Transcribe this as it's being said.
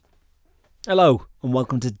Hello, and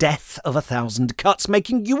welcome to Death of a Thousand Cuts,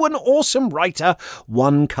 making you an awesome writer,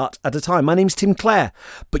 one cut at a time. My name's Tim Clare,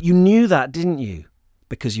 but you knew that, didn't you?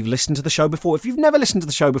 Because you've listened to the show before. If you've never listened to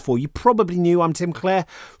the show before, you probably knew I'm Tim Clare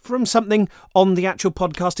from something on the actual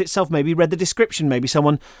podcast itself. Maybe read the description, maybe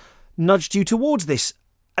someone nudged you towards this.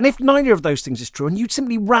 And if neither of those things is true, and you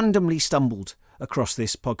simply randomly stumbled across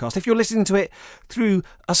this podcast, if you're listening to it through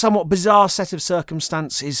a somewhat bizarre set of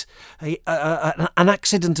circumstances, an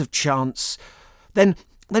accident of chance, then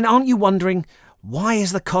aren't you wondering, why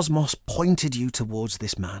has the cosmos pointed you towards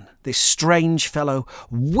this man, this strange fellow,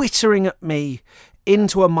 whittering at me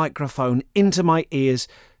into a microphone, into my ears?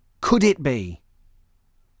 Could it be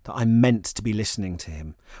that I'm meant to be listening to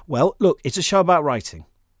him? Well, look, it's a show about writing.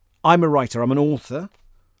 I'm a writer. I'm an author,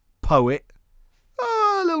 poet,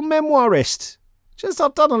 a little memoirist.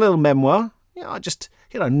 I've done a little memoir. I just,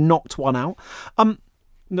 knocked one out.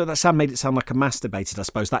 No, that sound made it sound like I masturbated. I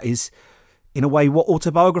suppose that is, in a way, what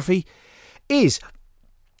autobiography is.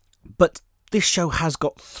 But this show has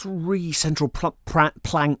got three central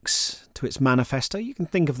planks to its manifesto. You can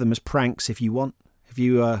think of them as pranks if you want. If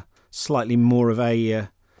you are slightly more of a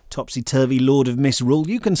topsy-turvy Lord of Misrule,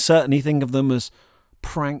 you can certainly think of them as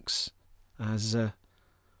pranks, as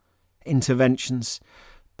interventions.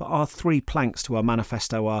 But our three planks to our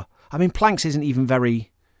manifesto are... planks isn't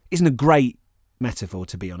a great metaphor,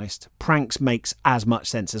 to be honest. Pranks makes as much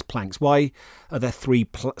sense as planks. Why are there three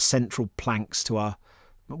central planks to our...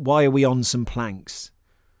 Why are we on some planks?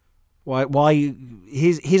 Why?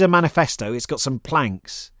 Here's a manifesto. It's got some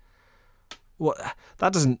planks. What?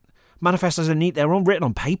 That doesn't... Manifestos are neat. They're all written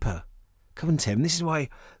on paper. Come on, Tim. This is why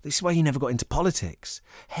you never got into politics.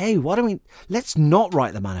 Hey, why don't we... Let's not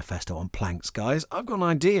write the manifesto on planks, guys. I've got an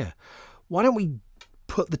idea. Why don't we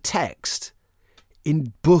put the text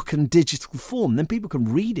in book and digital form? Then people can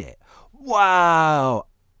read it. Wow.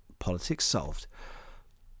 Politics solved.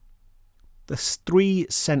 The three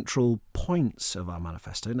central points of our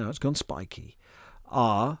manifesto, now it's gone spiky,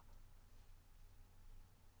 are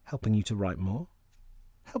helping you to write more,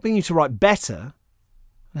 helping you to write better,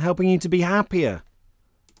 and helping you to be happier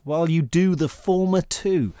while you do the former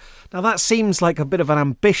two. Now that seems like a bit of an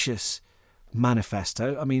ambitious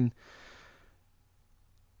manifesto.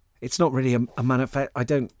 It's not really a manifesto.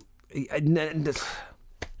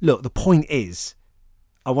 Look, the point is,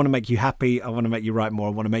 I want to make you happy. I want to make you write more.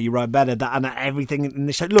 I want to make you write better. And everything in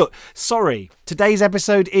the show. Look, sorry. Today's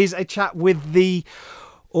episode is a chat with the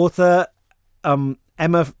author,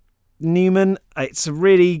 Emma Newman. It's a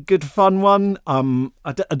really good, fun one. I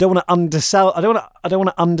don't want to undersell. I don't want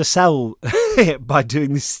to undersell it by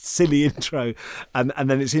doing this silly intro, and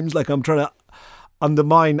then it seems like I'm trying to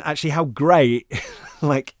undermine actually how great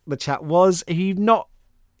like the chat was. If you're not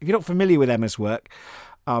familiar with Emma's work,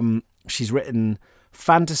 she's written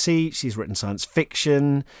fantasy, she's written science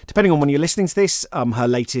fiction. Depending on when you're listening to this, her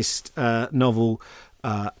latest novel,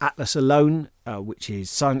 Atlas Alone, which is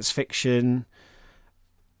science fiction,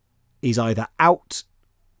 is either out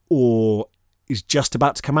or is just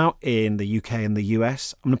about to come out in the UK and the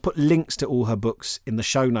US. I'm going to put links to all her books in the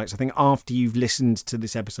show notes. I think after you've listened to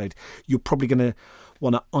this episode, you're probably going to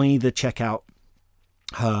want to either check out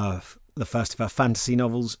the first of her fantasy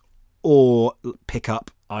novels or pick up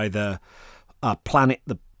either the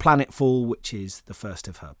Planetfall, which is the first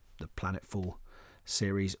of the Planetfall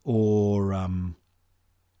series, or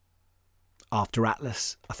After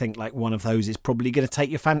Atlas. I think like one of those is probably going to take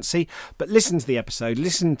your fancy. But listen to the episode.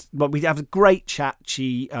 We have a great chat.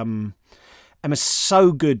 Emma's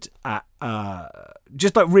so good at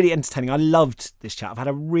just like really entertaining. I loved this chat. I've had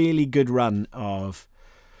a really good run of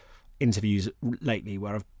interviews lately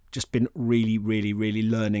where I've just been really, really, really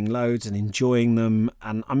learning loads and enjoying them.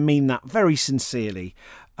 And I mean that very sincerely.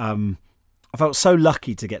 I felt so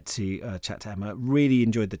lucky to get to chat to Emma. Really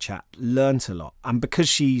enjoyed the chat. Learned a lot. And because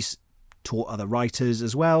she's taught other writers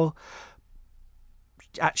as well,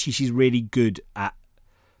 actually she's really good at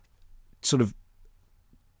sort of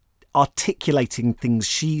articulating things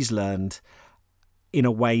she's learned in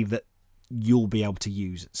a way that you'll be able to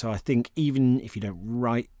use. So I think even if you don't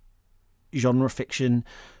write genre fiction,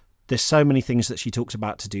 there's so many things that she talks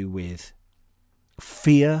about to do with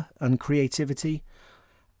fear and creativity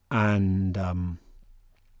and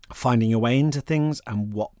finding your way into things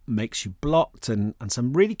and what makes you blocked, and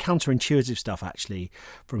some really counterintuitive stuff actually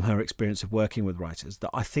from her experience of working with writers that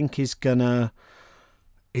I think is gonna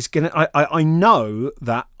I know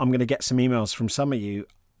that I'm gonna get some emails from some of you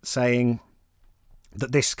saying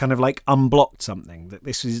that this kind of like unblocked something, that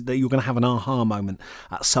you're going to have an aha moment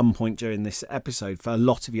at some point during this episode. For a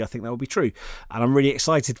lot of you, I think that will be true, and I'm really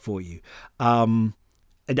excited for you.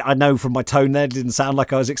 I know from my tone there, it didn't sound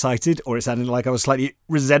like I was excited, or it sounded like I was slightly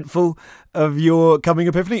resentful of your coming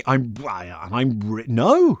epiphany. I'm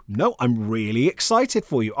really excited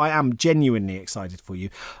for you. I am genuinely excited for you.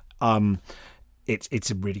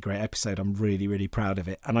 It's a really great episode. I'm really, really proud of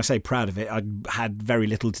it. And I say proud of it, I had very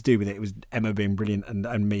little to do with it. It was Emma being brilliant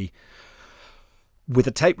and me with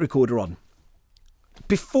a tape recorder on.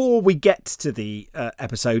 Before we get to the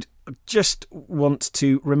episode, I just want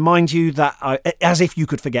to remind you that, as if you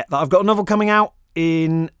could forget, that I've got a novel coming out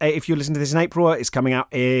if you listen to this in April, it's coming out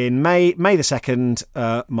in May the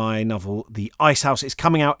 2nd. My novel, The Ice House, is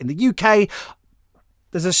coming out in the UK.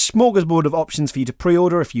 There's a smorgasbord of options for you to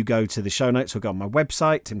pre-order if you go to the show notes or go on my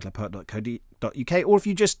website, timclarepoet.co.uk, or if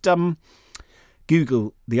you just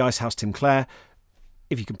Google The Ice House Tim Clare.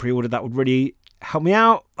 If you can pre-order, that would really help me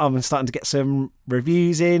out. I'm starting to get some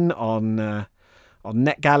reviews in on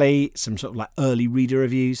NetGalley, some sort of like early reader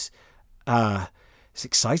reviews. It's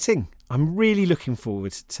exciting. I'm really looking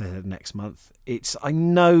forward to next month. I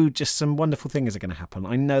know just some wonderful things are going to happen.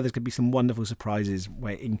 I know there's going to be some wonderful surprises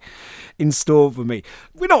waiting in store for me.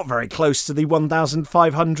 We're not very close to the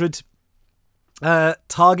 1,500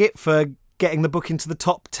 target for getting the book into the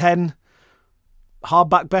top 10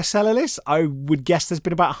 hardback bestseller list. I would guess there's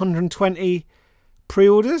been about 120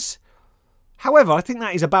 pre-orders. However, I think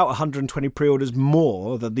that is about 120 pre-orders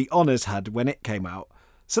more than The Honours had when it came out.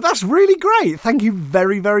 So that's really great. Thank you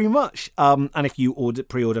very, very much. And if you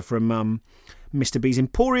pre-order from Mr. B's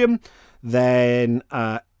Emporium, then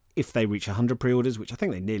if they reach 100 pre-orders, which I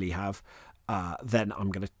think they nearly have, then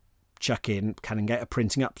I'm going to chuck in Cannon Gator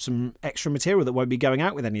printing up some extra material that won't be going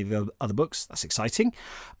out with any of the other books. That's exciting.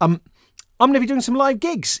 I'm going to be doing some live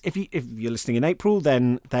gigs. If you're listening in April,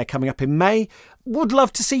 then they're coming up in May. Would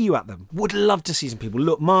love to see you at them. Would love to see some people.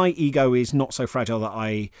 Look, my ego is not so fragile that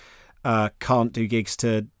I can't do gigs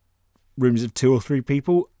to rooms of 2 or 3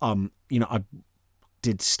 people. I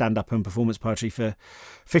did stand-up and performance poetry for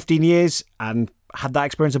 15 years and had that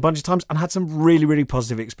experience a bunch of times and had some really, really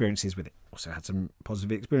positive experiences with it. Also had some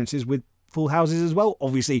positive experiences with full houses as well.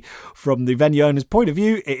 Obviously, from the venue owner's point of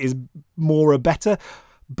view, it is more or better.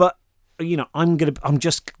 But I'm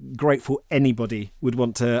just grateful anybody would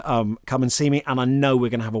want to come and see me, and I know we're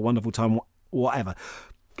going to have a wonderful time, whatever.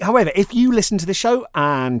 However, if you listen to the show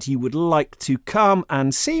and you would like to come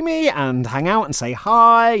and see me and hang out and say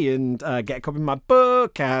hi and get a copy of my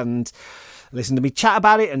book and listen to me chat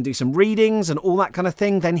about it and do some readings and all that kind of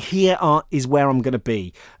thing, then here is where I'm going to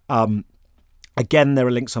be. Again, there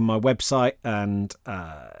are links on my website and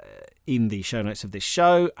in the show notes of this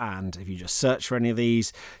show, and if you just search for any of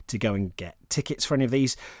these to go and get tickets for any of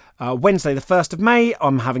these. Wednesday the 1st of May,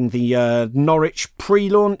 I'm having the Norwich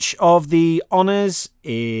pre-launch of The Honours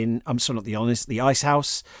the Ice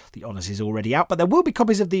House. The Honours is already out, but there will be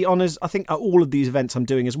copies of The Honours, I think, at all of these events I'm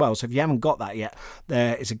doing as well. So if you haven't got that yet,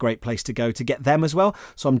 there is a great place to go to get them as well.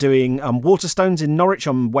 So I'm doing Waterstones in Norwich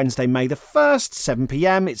on Wednesday, May the 1st, 7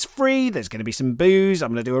 p.m. It's free. There's going to be some booze.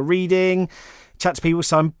 I'm going to do a reading, chat to people,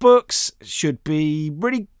 sign books. Should be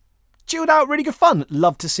really chilled out, really good fun.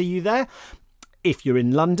 Love to see you there. If you're in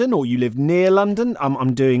London or you live near London,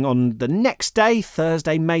 I'm doing on the next day,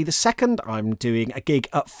 Thursday, May the 2nd, I'm doing a gig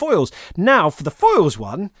at Foyles. Now, for the Foyles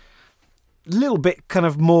one, a little bit kind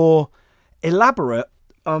of more elaborate.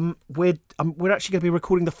 We're actually going to be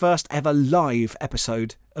recording the first ever live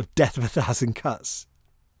episode of Death of a Thousand Cuts.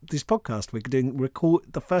 This podcast, we're doing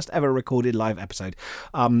the first ever recorded live episode.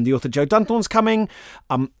 The author Joe Dunthorne's coming.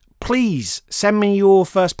 Please send me your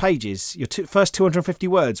first pages, your first 250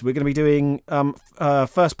 words. We're going to be doing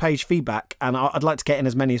first page feedback, and I'd like to get in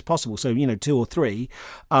as many as possible. So, 2 or 3.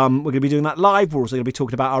 We're going to be doing that live. We're also going to be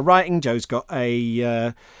talking about our writing. Joe's got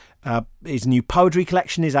his new poetry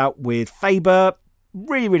collection is out with Faber.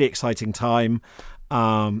 Really, really exciting time.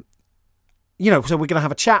 So we're going to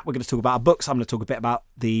have a chat. We're going to talk about our books. I'm going to talk a bit about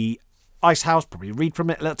the Ice House, probably read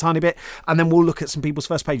from it a little tiny bit, and then we'll look at some people's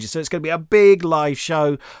first pages. So it's going to be a big live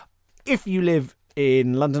show. If you live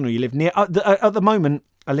in London or you live near, at the moment,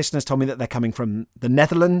 a listener's told me that they're coming from the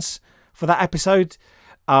Netherlands for that episode,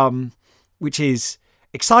 which is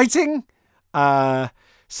exciting.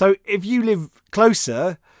 So if you live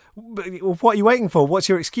closer, what are you waiting for? What's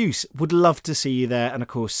your excuse? Would love to see you there. And of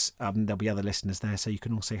course, there'll be other listeners there, so you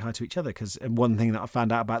can all say hi to each other. Because one thing that I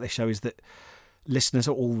found out about this show is that listeners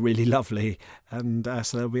are all really lovely. And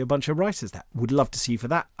so there'll be a bunch of writers there. Would love to see you for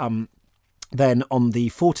that. Then on the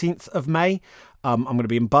 14th of May, I'm going to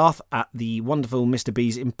be in Bath at the wonderful Mr.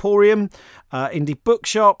 B's Emporium indie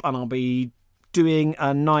bookshop, and I'll be doing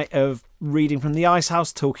a night of reading from the Ice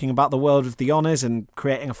House, talking about the world of the honours and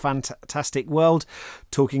creating a fantastic world,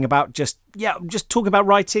 talking about just talking about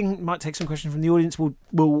writing. Might take some questions from the audience.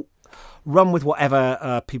 We'll run with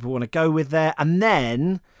whatever people want to go with there. And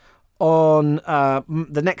then on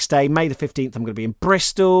the next day, May the 15th, I'm going to be in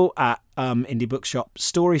Bristol at indie bookshop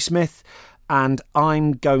Storysmith, and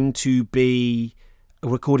I'm going to be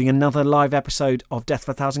recording another live episode of Death of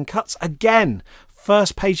a Thousand Cuts. Again,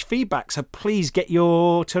 first page feedback, so please get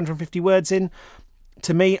your 250 words in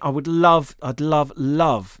to me. I'd love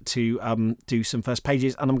to do some first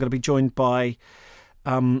pages, and I'm going to be joined by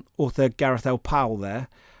author Gareth L. Powell there.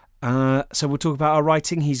 So we'll talk about our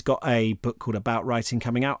writing. He's got a book called About Writing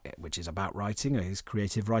coming out, which is about writing, his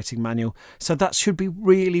creative writing manual. So that should be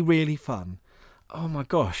really, really fun. Oh my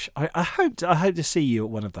gosh, I hope to see you at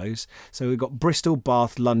one of those. So we've got Bristol,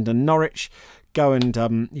 Bath, London, Norwich. Go and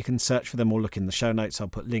you can search for them or look in the show notes. I'll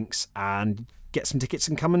put links and get some tickets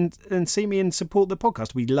and come and see me and support the podcast.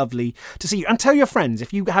 It'd be lovely to see you. And tell your friends,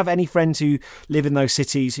 if you have any friends who live in those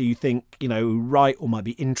cities who you think, write or might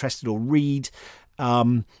be interested or read,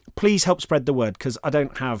 please help spread the word, because I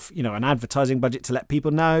don't have, an advertising budget to let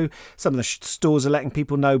people know. Some of the stores are letting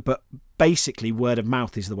people know, but basically word of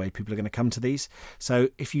mouth is the way people are going to come to these. So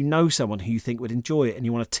if you know someone who you think would enjoy it and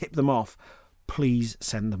you want to tip them off, please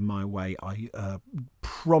send them my way. I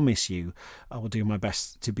promise you I will do my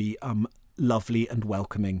best to be lovely and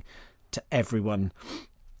welcoming to everyone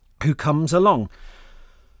who comes along.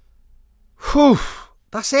 Whew,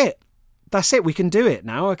 that's it. We can do it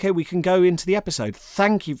now. Okay, we can go into the episode.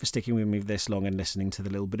 Thank you for sticking with me this long and listening to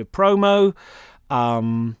the little bit of promo.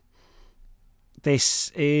 This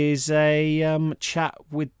is a chat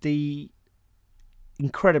with the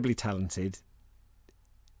incredibly talented,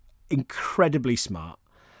 incredibly smart,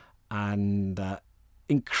 and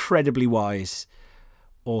incredibly wise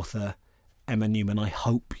author Emma Newman. I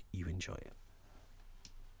hope you enjoy it.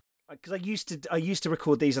 Because I used to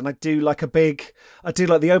record these, and I do like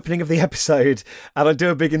the opening of the episode, and I do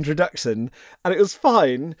a big introduction, and it was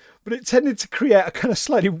fine, but it tended to create a kind of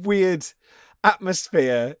slightly weird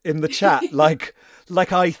atmosphere in the chat, like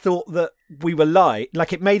I thought that we were live,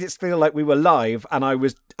 like it made it feel like we were live, and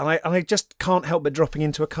I just can't help but dropping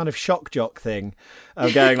into a kind of shock jock thing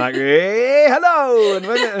of going like, hey, hello,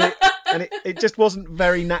 and it just wasn't a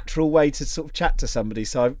very natural way to sort of chat to somebody,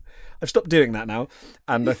 so I've stopped doing that now,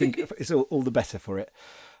 and I think it's all the better for it.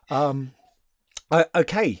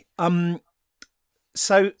 Okay.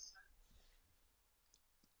 So,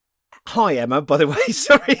 hi, Emma, by the way.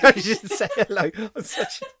 Sorry, I should say hello. I'm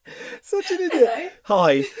such an idiot. Hello.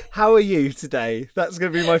 Hi, how are you today? That's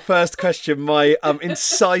going to be my first question, my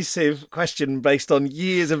incisive question based on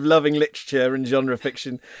years of loving literature and genre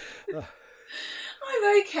fiction.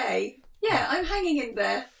 I'm okay. Yeah, I'm hanging in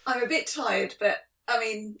there. I'm a bit tired, but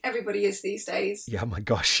everybody is these days. Yeah, my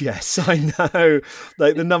gosh, yes, I know.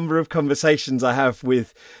 Like the number of conversations I have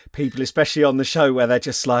with people, especially on the show, where they're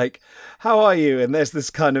just like, "How are you?" And there's this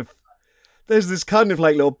kind of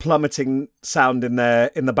like little plummeting sound in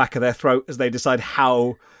the back of their throat as they decide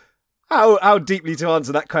how deeply to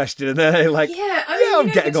answer that question, and they're like, I'm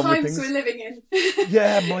getting on with things. We're living in.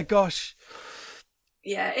 Yeah, my gosh.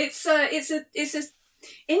 Yeah, it's a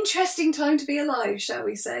interesting time to be alive, shall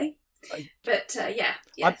we say? But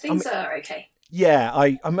things are okay. Yeah,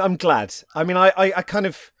 I'm glad. I mean,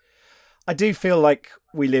 I do feel like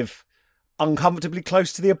we live uncomfortably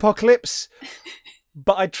close to the apocalypse,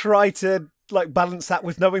 but I try to like balance that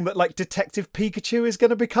with knowing that like Detective Pikachu is going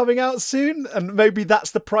to be coming out soon, and maybe that's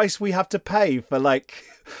the price we have to pay for like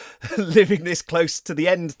living this close to the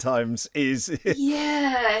end times is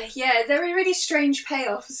yeah there are really strange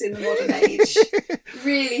payoffs in the modern age.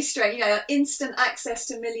 Really strange, instant access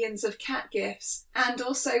to millions of cat gifs, and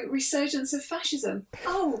also resurgence of fascism.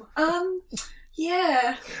 Not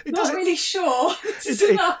really sure. It's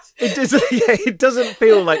enough. It doesn't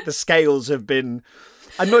feel like the scales have been.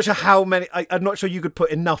 I'm not sure how many. I'm not sure you could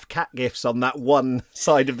put enough cat gifs on that one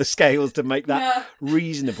side of the scales to make that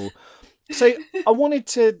reasonable. So I wanted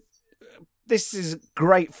to. This is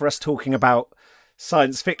great for us talking about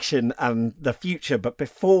science fiction and the future, but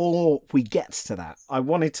before we get to that, I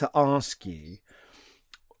wanted to ask you,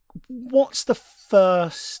 what's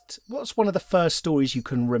one of the first stories you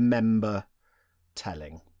can remember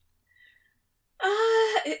telling?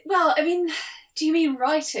 Do you mean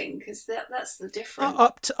writing? Because that's the difference.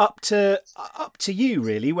 Up to you,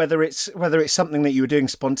 really. Whether it's something that you were doing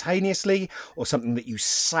spontaneously or something that you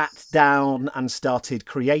sat down and started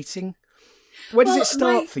creating. Where does it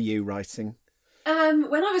start for you, writing?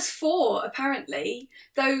 When I was 4, apparently,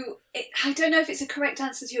 though I don't know if it's a correct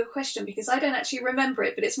answer to your question because I don't actually remember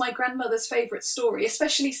it, but it's my grandmother's favourite story,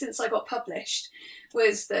 especially since I got published,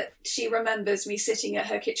 was that she remembers me sitting at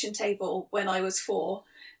her kitchen table when I was 4,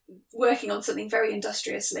 working on something very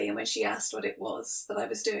industriously, and when she asked what it was that I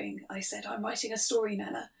was doing, I said, I'm writing a story,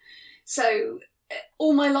 Nana. So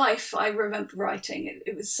all my life I remember writing.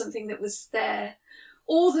 It was something that was there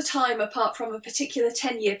all the time, apart from a particular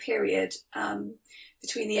 10-year period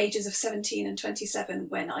between the ages of 17 and 27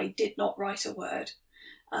 when I did not write a word.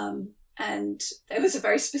 And there was a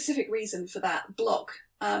very specific reason for that block.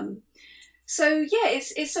 So yeah,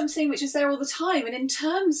 it's something which is there all the time. And in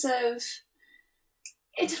terms of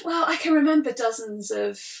it, well, I can remember dozens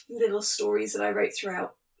of little stories that I wrote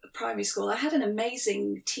throughout primary school. I had an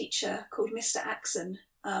amazing teacher called Mr. Axon,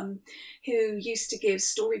 who used to give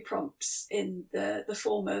story prompts in the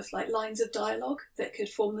form of like lines of dialogue that could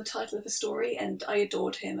form the title of a story, and I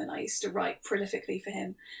adored him and I used to write prolifically for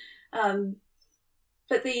him.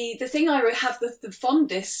 But the thing I have the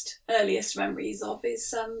fondest, earliest memories of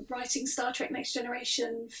is writing Star Trek Next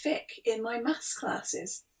Generation fic in my maths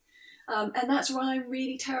classes. And that's why I'm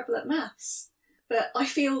really terrible at maths. But I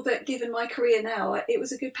feel that given my career now, it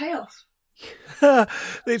was a good payoff.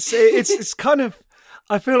 It's kind of,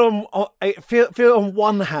 I feel on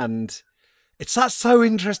one hand, that's so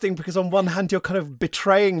interesting because on one hand you're kind of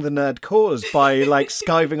betraying the nerd cause by like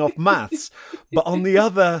skiving off maths, but on the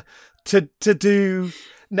other, to do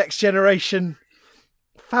Next Generation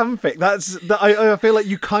fanfic, I feel like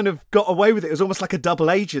you kind of got away with it. It was almost like a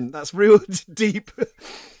double agent. That's real deep.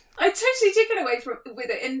 I totally did get away with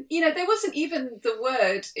it, and there wasn't even the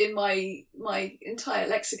word in my entire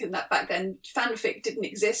lexicon that back then fanfic didn't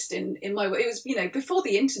exist in my way. It was before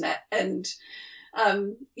the internet, and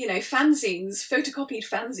fanzines, photocopied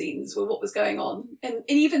fanzines were what was going on, and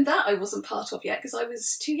even that I wasn't part of yet because I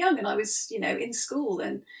was too young and I was in school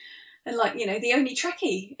and like the only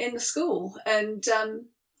Trekkie in the school, and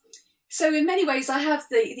so in many ways I have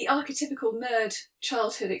the archetypical nerd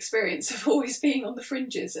childhood experience of always being on the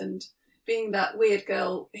fringes and being that weird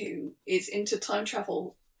girl who is into time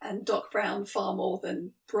travel and Doc Brown far more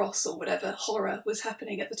than Bros or whatever horror was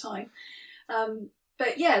happening at the time.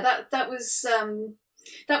 But yeah, that was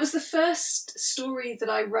the first story that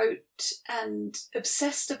I wrote and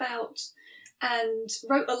obsessed about and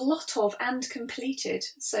wrote a lot of and completed.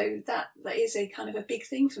 So that is a kind of a big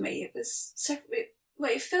thing for me. It was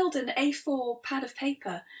it filled an A4 pad of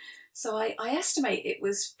paper. So I estimate it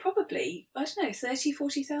was probably, 30,000,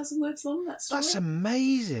 40,000 words long, that story. That's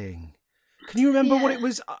amazing. Can you remember what it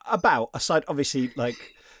was about? Aside, obviously,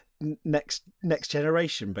 like next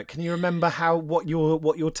generation, but can you remember what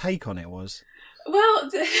your take on it was? Well,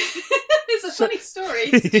 there's a funny story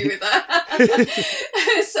to do with that.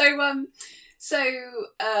 So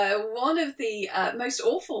one of the most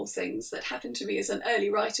awful things that happened to me as an early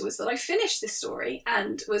writer was that I finished this story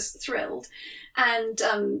and was thrilled. And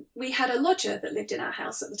we had a lodger that lived in our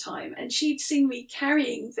house at the time, and she'd seen me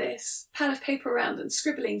carrying this pad of paper around and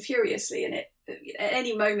scribbling furiously in it at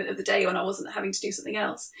any moment of the day when I wasn't having to do something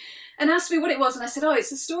else, and asked me what it was. And I said,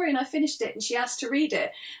 it's a story, and I finished it. And she asked to read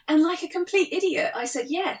it. And like a complete idiot, I said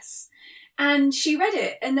yes. And she read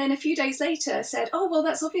it, and then a few days later said, oh, well,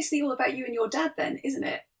 that's obviously all about you and your dad then, isn't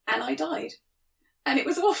it? And I died. And it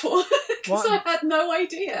was awful, because I had no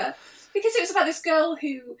idea. Because it was about this girl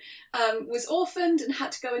who was orphaned and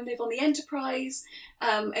had to go and live on the Enterprise,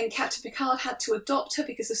 and Captain Picard had to adopt her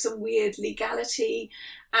because of some weird legality,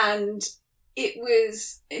 and it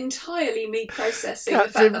was entirely me processing the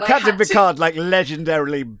fact that Captain Picard, like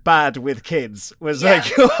legendarily bad with kids, was like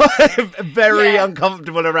very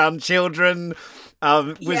uncomfortable around children.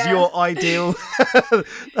 Was your ideal?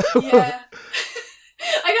 Yeah,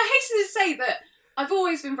 I hasten to say that I've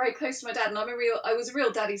always been very close to my dad, and I was a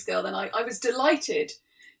real daddy's girl, and I was delighted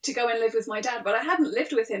to go and live with my dad, but I hadn't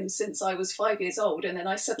lived with him since I was 5 years old, and then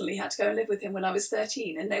I suddenly had to go and live with him when I was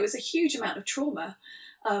 13, and there was a huge amount of trauma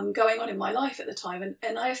going on in my life at the time,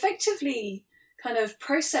 and I effectively kind of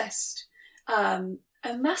processed a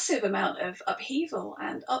massive amount of upheaval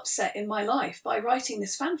and upset in my life by writing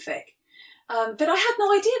this fanfic. But I had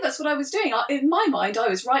no idea that's what I was doing. In my mind, I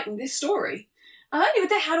was writing this story. I knew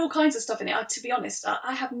they had all kinds of stuff in it. To be honest,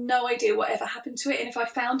 I have no idea what ever happened to it, and if I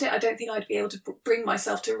found it, I don't think I'd be able to bring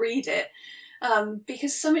myself to read it,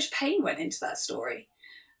 because so much pain went into that story.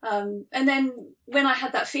 And then when I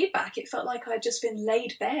had that feedback, it felt like I'd just been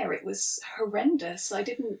laid bare. It was horrendous. I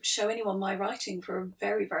didn't show anyone my writing for a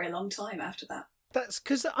very, very long time after that. That's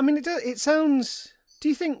because, it sounds... Do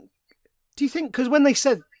you think, because when they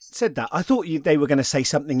said that, I thought they were going to say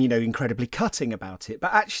something, incredibly cutting about it,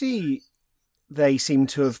 but actually they seem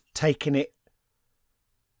to have taken it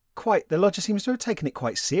the lodger seems to have taken it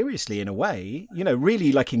quite seriously in a way,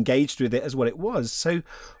 really like engaged with it as what it was. So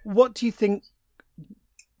what do you think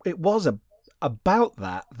it was about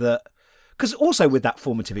that, because also with that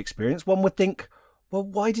formative experience, one would think, well,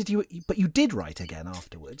 but you did write again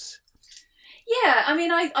afterwards. Yeah, I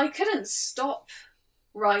mean, I couldn't stop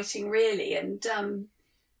writing really. And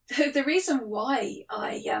the reason why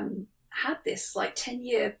I had this like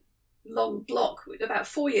 10-year long block, about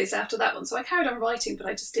 4 years after that one, so I carried on writing, but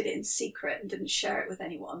I just did it in secret and didn't share it with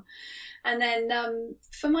anyone. And then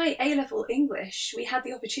for my A-level English, we had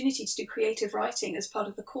the opportunity to do creative writing as part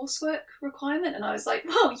of the coursework requirement, and I was like,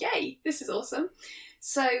 oh yay, this is awesome.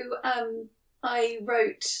 So I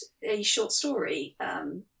wrote a short story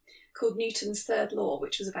called Newton's Third Law,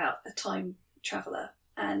 which was about a time traveller,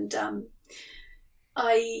 and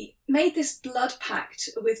I made this blood pact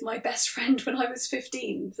with my best friend when I was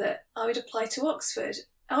 15 that I would apply to Oxford.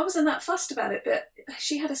 I wasn't that fussed about it, but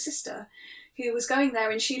she had a sister who was going there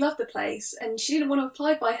and she loved the place and she didn't want to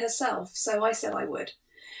apply by herself, so I said I would.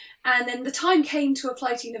 And then the time came to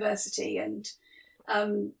apply to university, and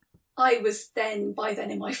I was by then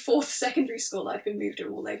in my 4th secondary school. I'd been moved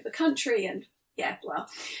all over the country and yeah, blah.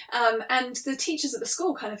 And the teachers at the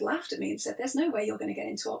school kind of laughed at me and said, there's no way you're going to get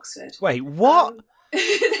into Oxford. Wait, what?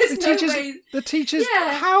 There's no way. The teachers,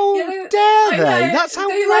 how dare they? That's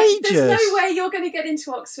outrageous. There's no way you're going to get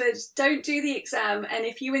into Oxford. Don't do the exam. And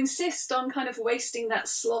if you insist on kind of wasting that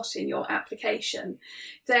slot in your application,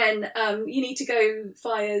 then you need to go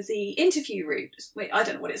via the interview route. Wait, I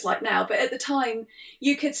don't know what it's like now, but at the time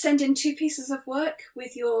you could send in 2 pieces of work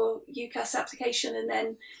with your UCAS application, and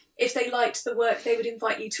then if they liked the work, they would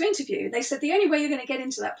invite you to interview. They said the only way you're going to get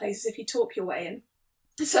into that place is if you talk your way in.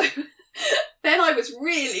 So then I was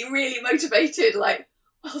really, really motivated, like,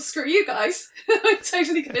 well, screw you guys. I'm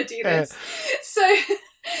totally going to do this. So it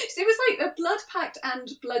was like a blood pact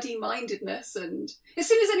and bloody mindedness. And as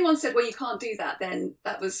soon as anyone said, well, you can't do that, then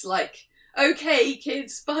that was like, okay,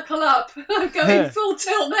 kids, buckle up. I'm going full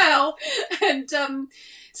tilt now. And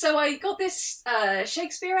so I got this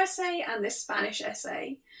Shakespeare essay and this Spanish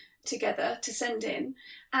essay together to send in.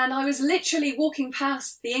 And I was literally walking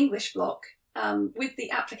past the English block with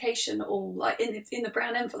the application all like in the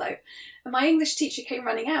brown envelope, and my English teacher came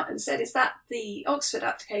running out and said, is that the Oxford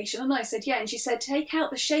application? And I said, yeah. And she said, take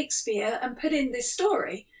out the Shakespeare and put in this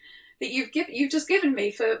story that you've just given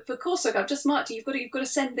me for coursework. I've just marked it. You've got to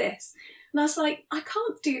send this. And I was like, I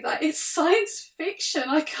can't do that. It's science fiction.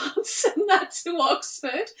 I can't send that to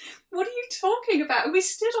Oxford. What are you talking about? And we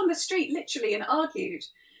stood on the street literally and argued,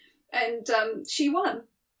 and she won.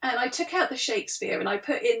 And I took out the Shakespeare and I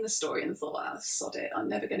put in the story and thought, oh, sod it, I'm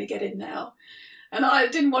never going to get in now. And I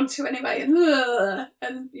didn't want to anyway,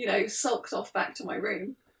 and sulked off back to my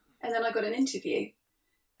room. And then I got an interview,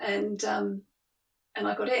 and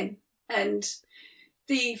I got in. And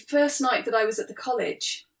the first night that I was at the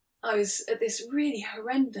college, I was at this really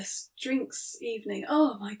horrendous drinks evening.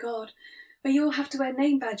 Oh my God, where you all have to wear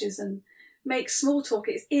name badges and make small talk.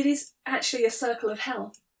 It is actually a circle of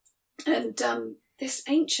hell. And this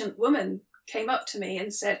ancient woman came up to me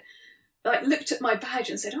and said, like, looked at my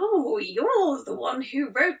badge and said, oh, you're the one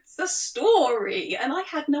who wrote the story. And I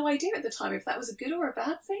had no idea at the time if that was a good or a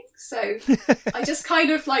bad thing. So I just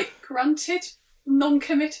kind of like grunted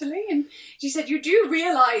non-committally. And she said, you do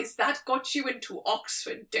realise that got you into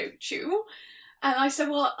Oxford, don't you? And I said,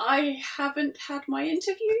 well, I haven't had my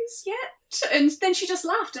interviews yet. And then she just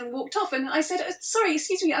laughed and walked off. And I said, sorry,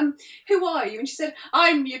 excuse me, who are you? And she said,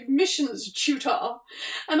 I'm the admissions tutor.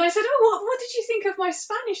 And I said, oh, what did you think of my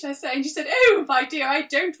Spanish essay? And she said, oh, my dear, I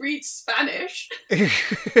don't read Spanish. And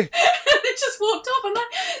it just walked off. And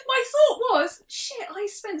my thought was, shit, I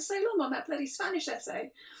spent so long on that bloody Spanish essay.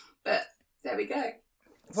 But there we go.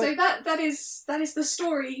 So that is the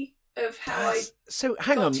story of how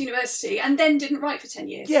I got to university and then didn't write for 10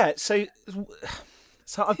 years. Yeah, so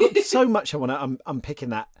I've got so much I want to unpick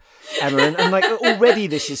in that, Emma, and like already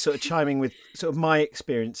this is sort of chiming with sort of my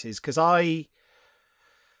experiences, because I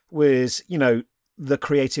was, the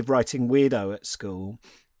creative writing weirdo at school,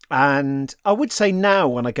 and I would say now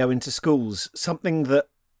when I go into schools, something that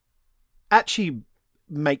actually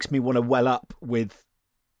makes me want to well up with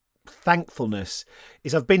thankfulness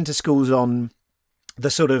is I've been to schools on the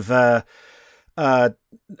sort of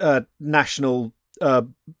National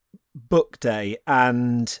Book Day,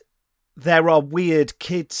 and there are weird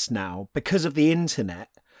kids now because of the internet.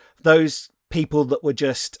 Those people that were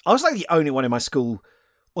just, I was like the only one in my school,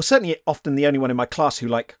 or certainly often the only one in my class who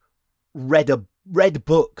like read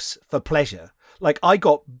books for pleasure. Like I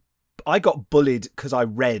got bullied because I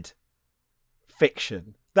read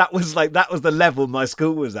fiction. That was the level my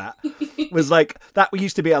school was at. Was like, that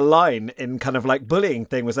used to be a line in kind of like bullying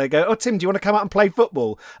thing, was they go, "Oh, Tim, do you want to come out and play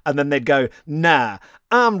football?" And then they'd go, "Nah,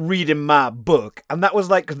 I'm reading my book." And that was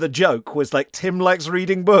like the joke, was like, Tim likes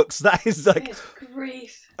reading books. That is like... Good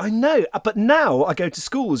grief. I know, but now I go to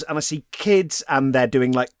schools and I see kids and they're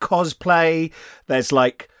doing like cosplay. There's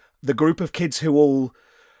like the group of kids who all...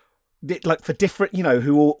 like for different,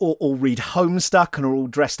 who all read Homestuck and are all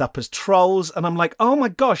dressed up as trolls. And I'm like, oh my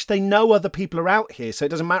gosh, they know other people are out here. So it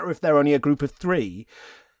doesn't matter if they're only a group of 3.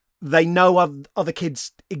 They know other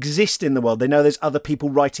kids exist in the world. They know there's other people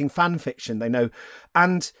writing fan fiction. They know,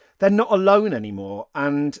 and they're not alone anymore.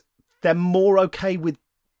 And they're more okay with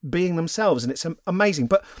being themselves. And it's amazing.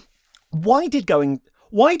 But why did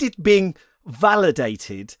being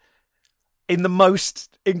validated in the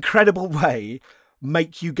most incredible way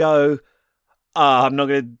make you go, I'm not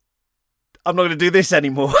gonna do this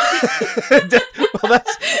anymore? Well,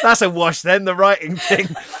 that's a wash then, the writing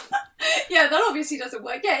thing. Yeah, that obviously doesn't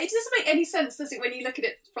work. Yeah, it doesn't make any sense, does it, when you look at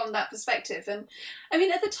it from that perspective? And I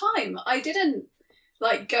mean, at the time, I didn't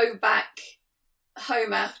like go back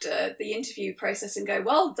home after the interview process and go,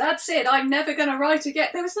 well, that's it, I'm never going to write again.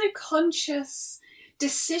 There was no conscious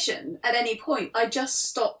decision at any point. I just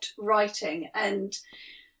stopped writing. And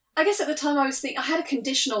I guess at the time I was thinking, I had a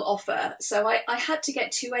conditional offer, so I had to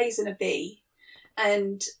get 2 A's and a B.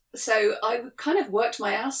 And so I kind of worked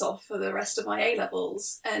my ass off for the rest of my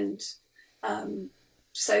A-levels, and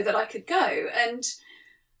so that I could go. And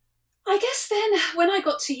I guess then when I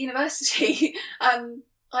got to university,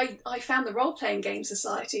 I found the Role-Playing Game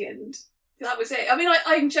Society, and that was it. I mean,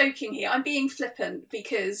 I'm joking here. I'm being flippant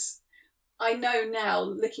because I know now,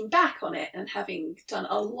 looking back on it and having done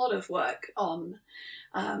a lot of work on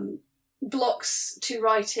blocks to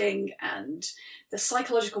writing and the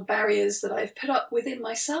psychological barriers that I've put up within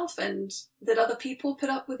myself and that other people put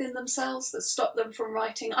up within themselves that stop them from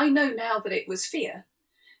writing. I know now that it was fear,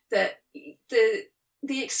 that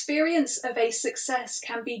the experience of a success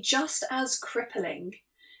can be just as crippling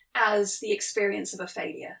as the experience of a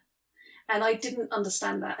failure. And I didn't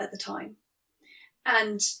understand that at the time.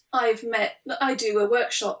 And I do a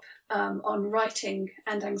workshop on writing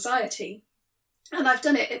and anxiety. And I've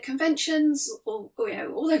done it at conventions all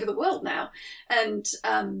over the world now. And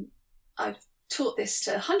I've taught this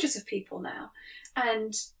to hundreds of people now.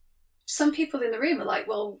 And some people in the room are like,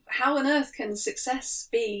 well, how on earth can success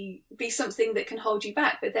be something that can hold you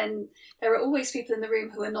back? But then there are always people in the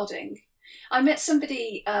room who are nodding. I met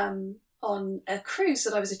somebody on a cruise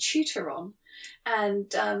that I was a tutor on,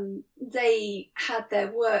 and they had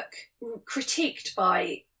their work critiqued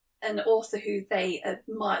by an author who they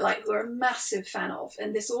admire, who are a massive fan of.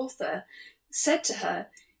 And this author said to her,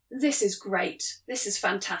 "This is great. This is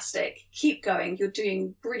fantastic. Keep going. You're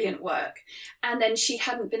doing brilliant work." And then she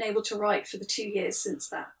hadn't been able to write for the 2 years since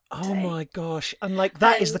that. Oh my gosh. And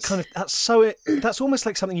is the kind of, that's almost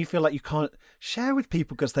like something you feel like you can't share with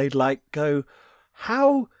people because they'd go,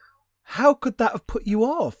 how could that have put you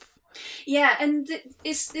off? Yeah, and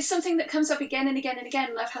it's something that comes up again and again and again.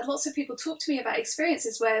 And I've had lots of people talk to me about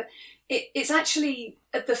experiences where it's actually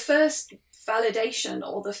the first validation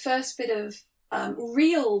or the first bit of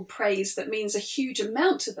real praise that means a huge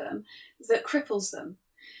amount to them that cripples them.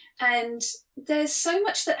 And there's so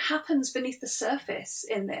much that happens beneath the surface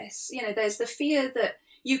in this. There's the fear that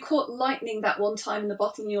you caught lightning that one time in the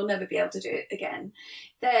bottle and you'll never be able to do it again.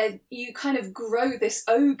 There, you kind of grow this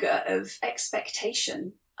ogre of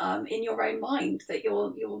expectation in your own mind that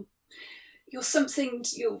you're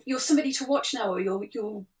somebody to watch now, or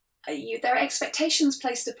there are expectations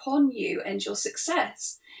placed upon you and your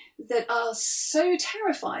success that are so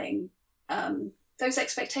terrifying. Those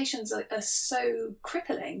expectations are so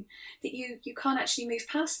crippling that you can't actually move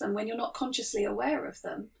past them when you're not consciously aware of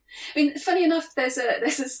them. I mean, funny enough, there's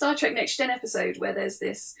a Star Trek Next Gen episode where there's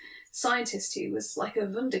this scientist who was like a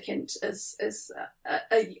wunderkind as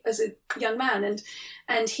a young man,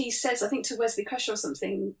 and he says, I think to Wesley Crusher or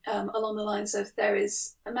something along the lines of,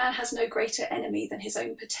 a man has no greater enemy than his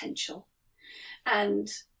own potential. And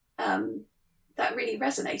that really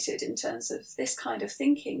resonated in terms of this kind of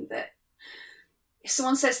thinking, that if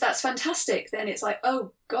someone says that's fantastic, then it's like,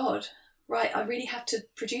 oh God, right, I really have to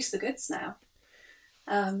produce the goods now.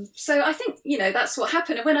 So I think, that's what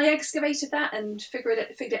happened. And when I excavated that and figured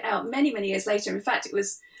it out many, many years later, in fact, it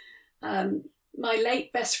was my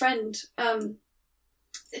late best friend,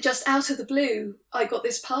 just out of the blue, I got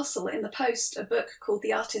this parcel in the post, a book called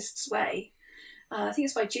The Artist's Way. I think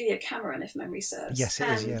it's by Julia Cameron, if memory serves. Yes, it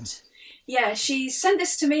is, yeah. Yeah, she sent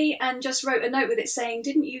this to me and just wrote a note with it saying,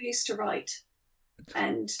 "Didn't you used to write?"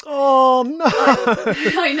 And oh no,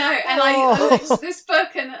 I know. And I looked at this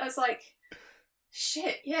book and I was like,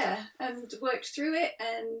 shit, yeah, and worked through it.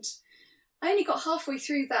 And I only got halfway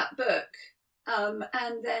through that book,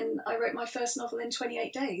 and then I wrote my first novel in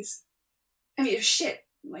 28 days. I mean, it was shit.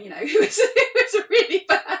 You know, it was a really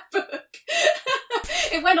bad book.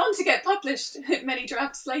 It went on to get published many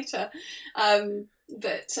drafts later,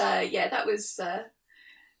 but that was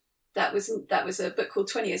a book called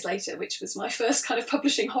 20 Years Later, which was my first kind of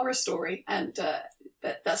publishing horror story, and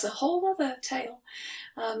but that's a whole other tale.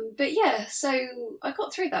 But yeah, so I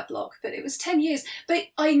got through that block, but it was 10 years. But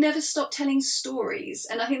I never stopped telling stories,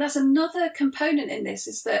 and I think that's another component in this,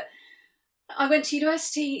 is that I went to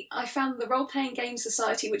university, I found the Role-Playing Game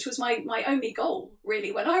Society, which was my only goal,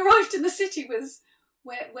 really, when I arrived in the city, was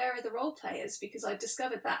where are the role players? Because I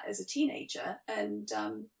discovered that as a teenager, and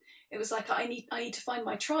it was like, I need to find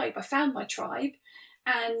my tribe. I found my tribe,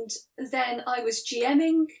 and then I was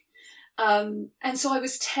GMing, and so I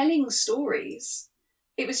was telling stories.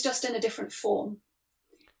 It was just in a different form.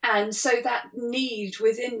 And so that need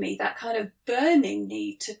within me, that kind of burning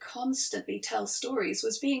need to constantly tell stories,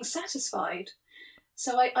 was being satisfied.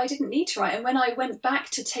 So I didn't need to write. And when I went back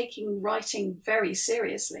to taking writing very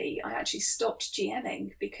seriously, I actually stopped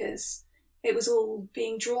GMing, because it was all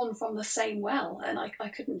being drawn from the same well, and I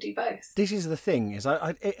couldn't do both. This is the thing, is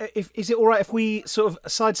is it all right if we sort of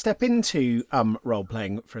sidestep into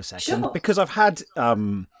role-playing for a second? Sure. Because I've had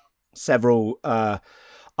several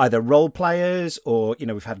either role players, or, you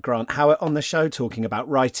know, we've had Grant Howitt on the show talking about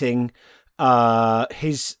writing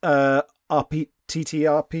his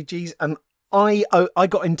TTRPGs, and I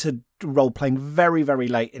got into role playing very, very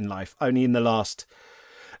late in life. Only in the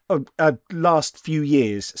last few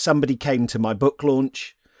years, somebody came to my book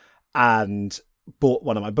launch and bought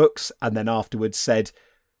one of my books, and then afterwards said,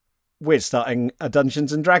 "We're starting a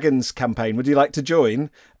Dungeons and Dragons campaign. Would you like to join?"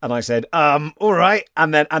 And I said, "All right."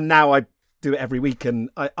 And now I do it every week, and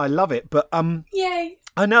I love it. But Yay!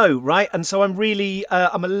 I know, right? And so I'm really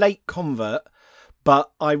I'm a late convert,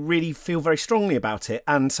 but I really feel very strongly about it.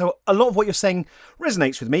 And so a lot of what you're saying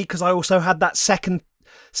resonates with me, because I also had that second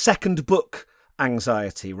book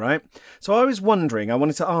anxiety, right? So I was wondering, I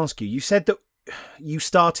wanted to ask you. You said that you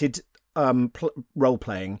started role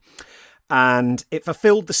playing, and it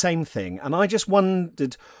fulfilled the same thing. And I just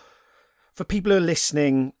wondered, for people who are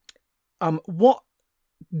listening, what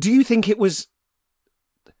do you think it was?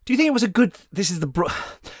 Do you think it was a good? Was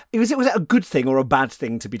it a good thing or a bad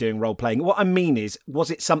thing to be doing role playing? What I mean is, was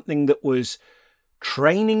it something that was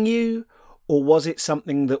training you, or was it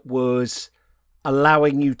something that was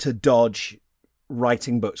allowing you to dodge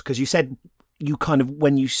writing books? Because you said you kind of,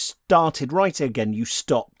 when you started writing again, you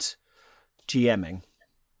stopped GMing.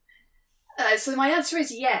 So my answer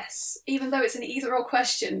is yes, even though it's an either-or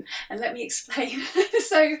question, and let me explain.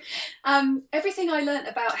 So everything I learned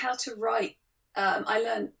about how to write, I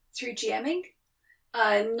learned through GMing,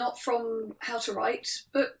 not from how to write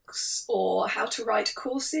books or how to write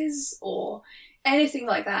courses or anything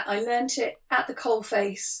like that. I learned it at the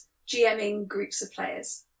coalface, GMing groups of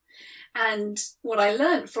players. And what I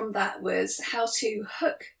learned from that was how to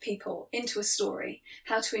hook people into a story,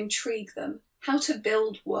 how to intrigue them, how to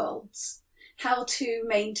build worlds, how to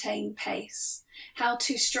maintain pace, how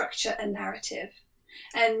to structure a narrative.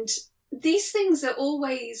 And these things are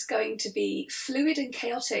always going to be fluid and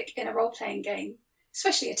chaotic in a role-playing game,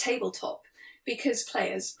 especially a tabletop, because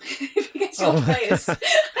players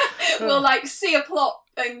will like see a plot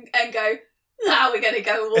and go, now we're going to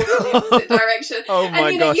go all in the opposite direction. Oh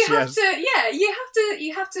my and gosh, you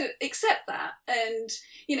have to accept that. And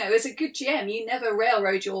as a good GM, you never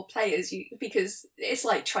railroad your players, because it's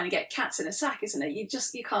like trying to get cats in a sack, isn't it? You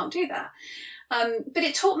can't do that. But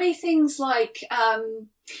it taught me things like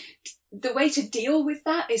the way to deal with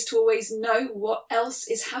that is to always know what else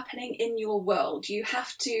is happening in your world. You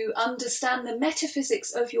have to understand the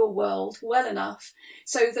metaphysics of your world well enough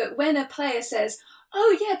so that when a player says,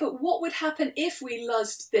 oh yeah, but what would happen if we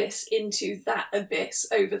luzzed this into that abyss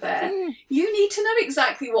over there? You need to know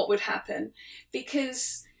exactly what would happen,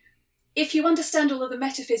 because if you understand all of the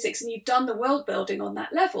metaphysics and you've done the world building on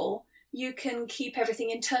that level, you can keep everything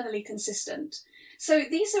internally consistent. So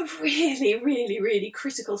these are really, really, really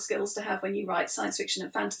critical skills to have when you write science fiction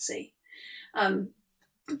and fantasy,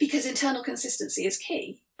 because internal consistency is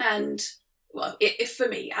key. And well, if for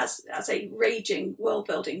me, as a raging world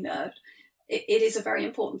building nerd, it is a very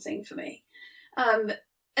important thing for me. And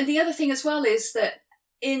the other thing as well is that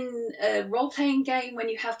in a role-playing game, when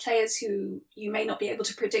you have players who you may not be able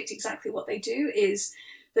to predict exactly what they do, is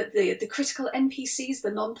that the critical NPCs,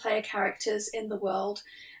 the non-player characters in the world,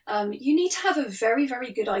 you need to have a very,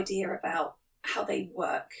 very good idea about how they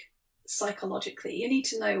work psychologically. You need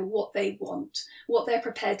to know what they want, what they're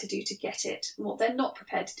prepared to do to get it, and what they're not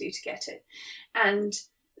prepared to do to get it, and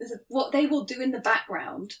what they will do in the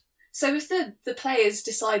background. So if the players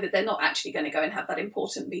decide that they're not actually going to go and have that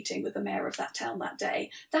important meeting with the mayor of that town that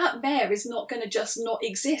day, that mayor is not going to just not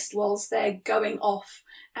exist whilst they're going off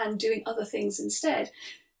and doing other things instead.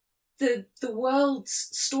 The world's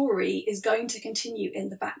story is going to continue in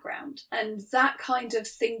the background. And that kind of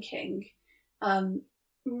thinking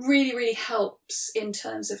really, really helps in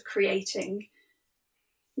terms of creating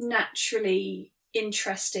naturally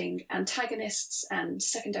interesting antagonists and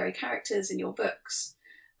secondary characters in your books,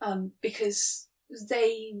 because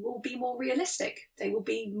they will be more realistic. They will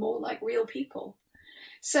be more like real people.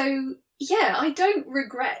 So, yeah, I don't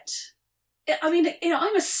regret. I mean,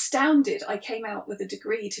 I'm astounded I came out with a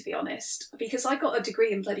degree, to be honest, because I got a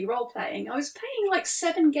degree in bloody role-playing. I was playing like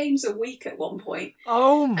 7 games a week at one point.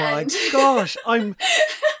 Oh my gosh, I'm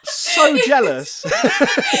so jealous. It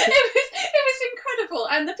was incredible.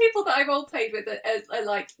 And the people that I role-played with are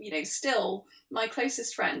like, still my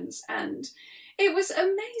closest friends. And it was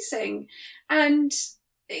amazing. And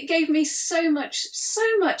it gave me so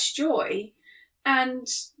much joy and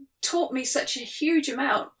taught me such a huge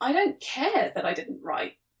amount. I don't care that I didn't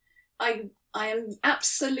write. I am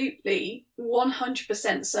absolutely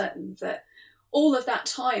 100% certain that all of that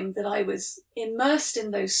time that I was immersed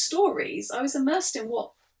in those stories, I was immersed in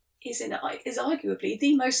what is arguably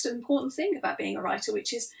the most important thing about being a writer,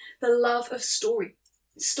 which is the love of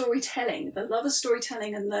storytelling, the love of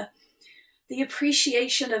storytelling, and the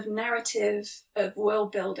appreciation of narrative, of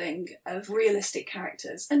world building, of realistic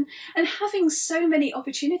characters, and having so many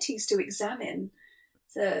opportunities to examine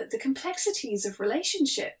the complexities of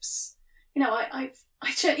relationships.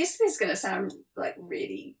 This is going to sound like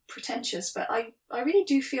really pretentious, but I really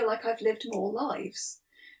do feel like I've lived more lives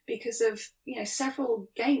because of several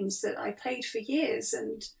games that I played for years,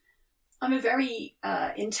 and I'm a very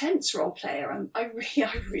intense role player. I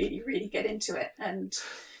really get into it. And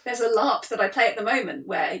there's a LARP that I play at the moment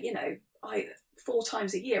where, 4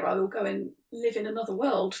 times a year I will go and live in another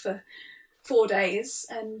world for 4 days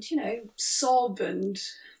and, sob and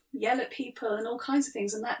yell at people and all kinds of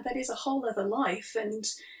things. And that is a whole other life. And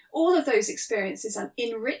all of those experiences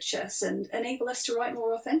enrich us and enable us to write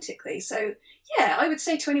more authentically. So, yeah, I would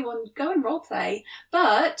say to anyone, go and role play.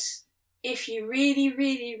 But if you really,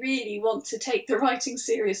 really, really want to take the writing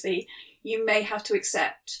seriously, you may have to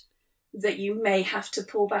accept that you may have to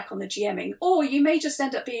pull back on the GMing, or you may just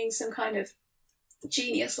end up being some kind of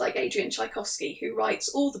genius like Adrian Tchaikovsky, who writes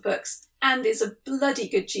all the books and is a bloody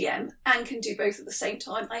good GM and can do both at the same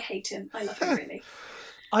time. I hate him. I love him, really.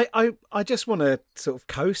 I just want to sort of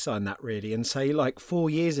co-sign that, really, and say, like, 4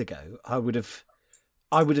 years ago, I would have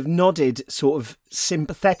nodded sort of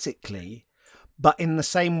sympathetically, but in the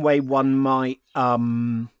same way one might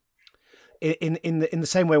in the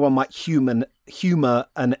same way one might humour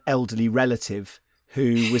an elderly relative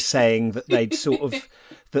who was saying that they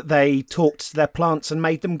talked to their plants and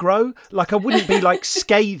made them grow. Like, I wouldn't be like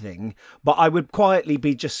scathing, but I would quietly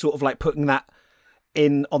be just sort of like putting that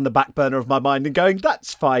in on the back burner of my mind and going,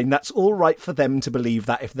 that's fine, that's all right for them to believe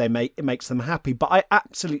that if it makes them happy. But I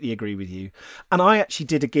absolutely agree with you. And I actually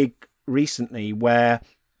did a gig recently where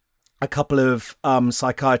a couple of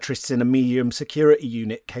psychiatrists in a medium security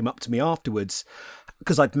unit came up to me afterwards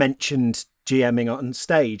because I'd mentioned GMing on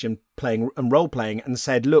stage and playing and role playing, and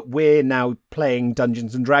said, look, we're now playing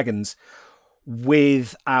Dungeons and Dragons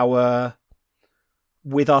with our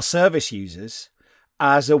service users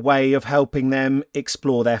as a way of helping them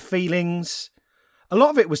explore their feelings. A lot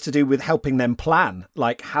of it was to do with helping them plan,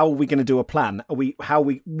 like, how are we going to do a plan?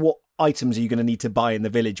 What items are you going to need to buy in the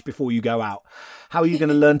village before you go out? How are you going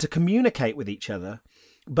to learn to communicate with each other?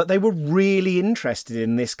 But they were really interested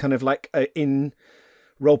in this kind of like in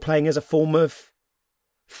role playing as a form of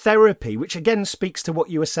therapy, which again speaks to what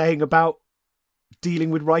you were saying about dealing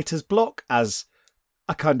with writer's block as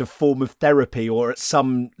a kind of form of therapy, or at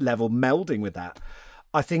some level melding with that.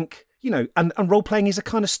 I think, and role playing is a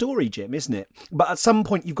kind of story gym, isn't it? But at some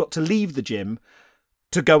point you've got to leave the gym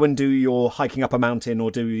to go and do your hiking up a mountain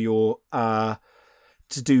or do your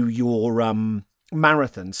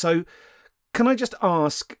marathon. So can I just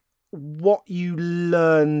ask what you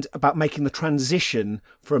learned about making the transition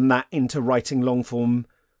from that into writing long form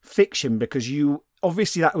fiction? Because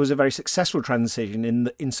obviously that was a very successful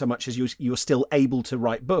transition in so much as you're still able to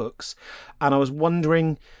write books. And I was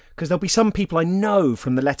wondering, because there'll be some people I know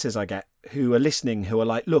from the letters I get who are listening who are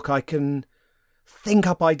like, look, I can think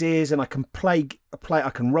up ideas and I can I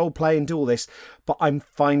can role play and do all this, but I'm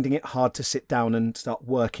finding it hard to sit down and start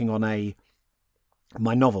working on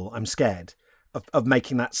my novel. I'm scared. of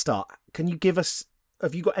making that start. Can you give us,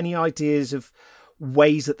 have you got any ideas of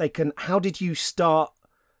ways that they can, how did you start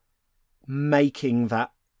making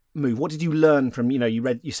that move? What did you learn from,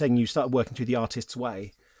 you're saying you started working through The Artist's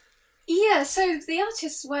Way. Yeah, so The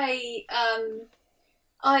Artist's Way,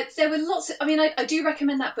 there were lots of, I do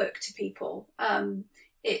recommend that book to people.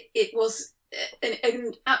 It was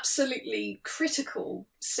an absolutely critical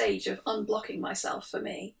stage of unblocking myself for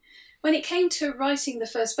me. When it came to writing the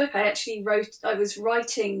first book, I was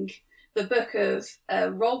writing the book of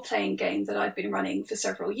a role-playing game that I'd been running for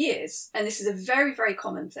several years. And this is a very, very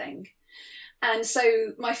common thing. And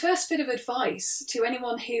so my first bit of advice to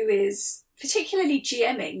anyone who is particularly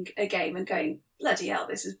GMing a game and going, bloody hell,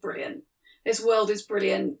 this is brilliant. This world is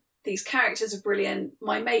brilliant. These characters are brilliant.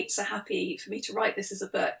 My mates are happy for me to write this as a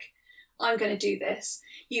book. I'm going to do this.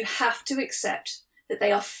 You have to accept that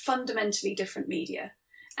they are fundamentally different media,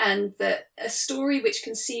 and that a story which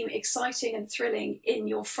can seem exciting and thrilling in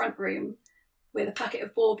your front room with a packet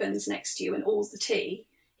of bourbons next to you and all the tea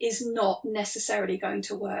is not necessarily going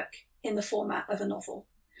to work in the format of a novel.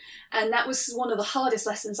 And that was one of the hardest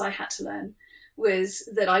lessons I had to learn, was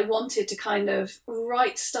that I wanted to kind of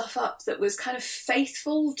write stuff up that was kind of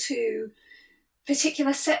faithful to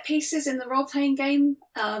particular set pieces in the role-playing game,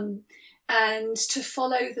 and to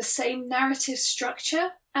follow the same narrative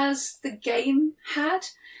structure as the game had.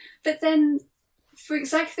 But then, for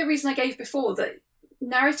exactly the reason I gave before, that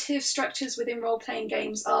narrative structures within role-playing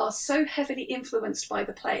games are so heavily influenced by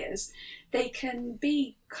the players, they can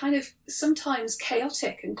be kind of sometimes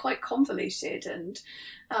chaotic and quite convoluted and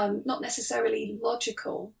not necessarily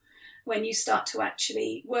logical when you start to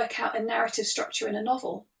actually work out a narrative structure in a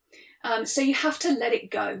novel. So you have to let it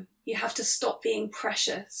go. You have to stop being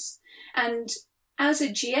precious. And as a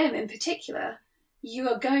GM in particular, you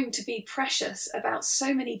are going to be precious about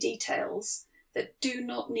so many details that do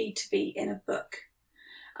not need to be in a book.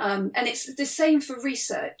 And it's the same for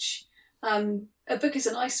research. A book is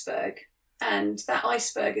an iceberg, and that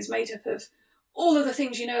iceberg is made up of all of the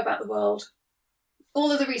things you know about the world,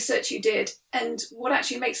 all of the research you did, and what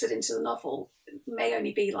actually makes it into the novel may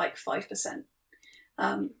only be like 5%.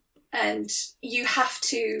 And you have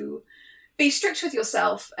to be strict with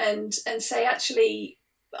yourself and say, actually,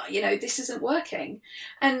 this isn't working.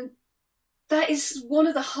 And that is one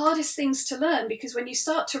of the hardest things to learn, because when you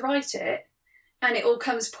start to write it and it all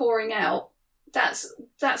comes pouring out, that's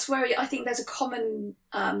where I think there's a common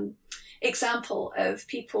example of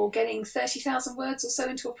people getting 30,000 words or so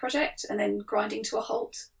into a project and then grinding to a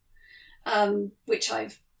halt, which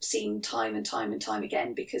I've seen time and time and time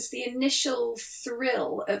again, because the initial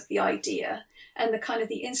thrill of the idea and the kind of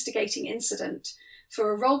the instigating incident for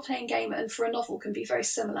a role-playing game and for a novel can be very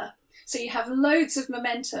similar. So you have loads of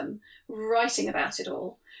momentum writing about it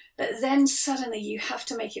all, but then suddenly you have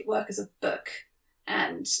to make it work as a book,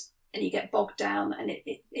 and you get bogged down, and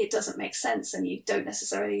it doesn't make sense, and you don't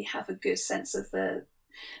necessarily have a good sense of the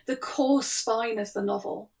core spine of the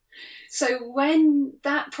novel. So when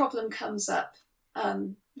that problem comes up,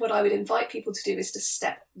 what I would invite people to do is to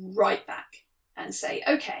step right back and say,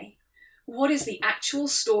 okay, what is the actual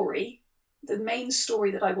story, the main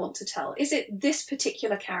story that I want to tell? Is it this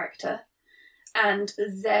particular character and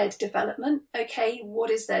their development? Okay, what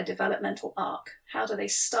is their developmental arc? How do they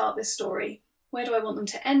start this story? Where do I want them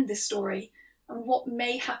to end this story? And what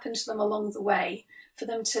may happen to them along the way for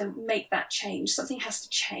them to make that change? Something has to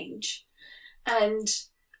change. And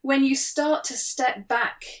when you start to step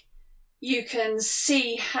back, you can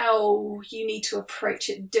see how you need to approach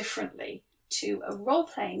it differently to a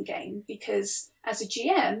role-playing game, because as a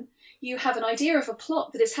GM, you have an idea of a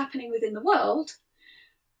plot that is happening within the world.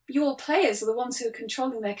 Your players are the ones who are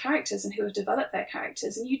controlling their characters and who have developed their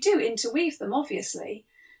characters, and you do interweave them, obviously,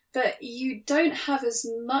 but you don't have as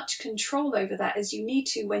much control over that as you need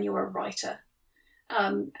to when you're a writer.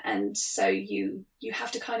 And so you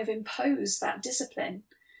have to kind of impose that discipline.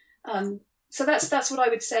 So that's what I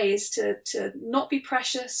would say, is to not be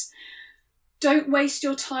precious. Don't waste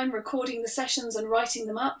your time recording the sessions and writing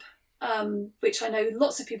them up, which I know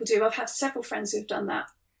lots of people do. I've had several friends who've done that,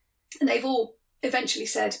 and they've all eventually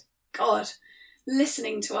said, God,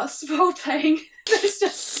 listening to us role-playing, there's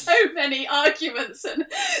just so many arguments and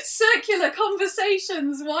circular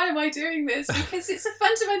conversations. Why am I doing this? Because it's a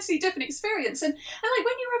fundamentally different experience. And like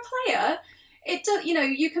when you're a player, it does,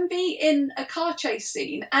 you can be in a car chase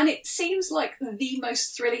scene and it seems like the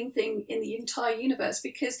most thrilling thing in the entire universe,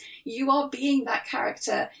 because you are being that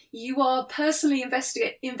character, you are personally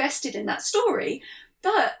invested in that story,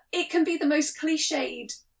 but it can be the most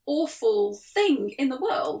cliched, awful thing in the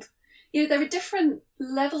world. There are different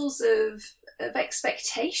levels of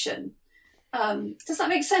expectation Does that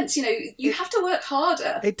make sense? You have to work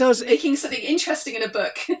harder. It does. Making something interesting in a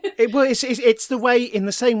book. It's the way, in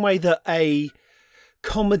the same way that a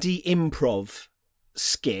comedy improv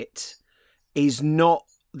skit is not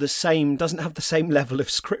the same, doesn't have the same level of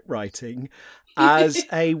script writing as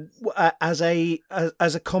a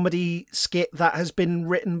comedy skit that has been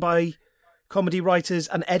written by comedy writers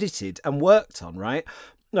and edited and worked on, right?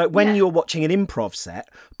 Like when you're watching an improv set,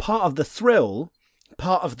 part of the thrill,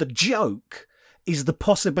 part of the joke is the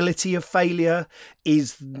possibility of failure,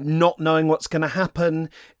 is not knowing what's going to happen,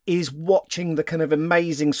 is watching the kind of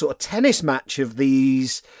amazing sort of tennis match of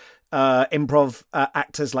these improv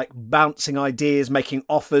actors like bouncing ideas, making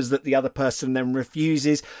offers that the other person then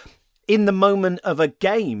refuses. In the moment of a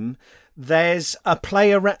game, there's a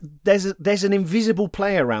player, there's an invisible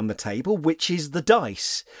player around the table, which is the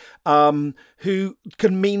dice, who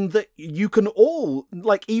can mean that you can all,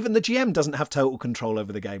 like, even the GM doesn't have total control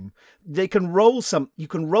over the game. You can roll some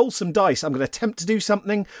dice. I'm going to attempt to do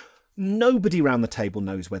something. Nobody around the table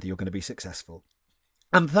knows whether you're going to be successful.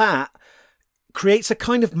 And that creates a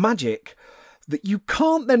kind of magic that you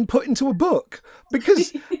can't then put into a book,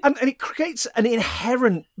 because and it creates an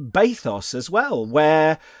inherent bathos as well,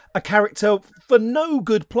 where a character, for no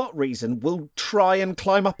good plot reason, will try and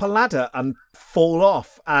climb up a ladder and fall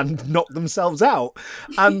off and knock themselves out.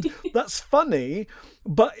 And that's funny.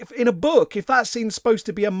 But in a book, if that scene's supposed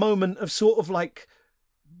to be a moment of sort of like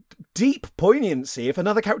deep poignancy, if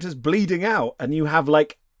another character's bleeding out and you have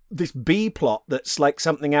like this B plot that's like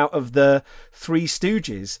something out of the Three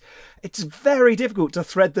Stooges, it's very difficult to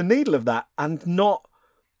thread the needle of that and not.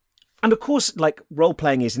 And of course, like,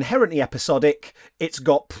 role-playing is inherently episodic. It's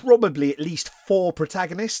got probably at least 4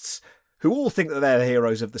 protagonists who all think that they're the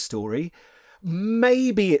heroes of the story.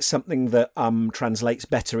 Maybe it's something that translates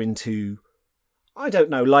better into, I don't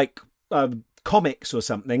know, like comics or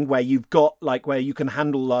something, where you've got, like, where you can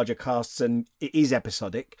handle larger casts and it is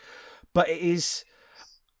episodic. But it is,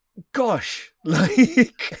 gosh, like,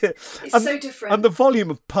 it's so different. And the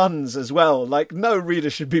volume of puns as well. Like, no reader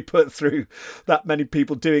should be put through that many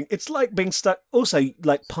people doing. It's like being stuck. Also,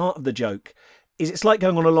 like, part of the joke is it's like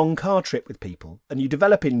going on a long car trip with people, and you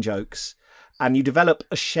develop in jokes and you develop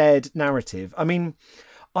a shared narrative. I mean,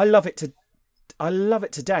 I love it to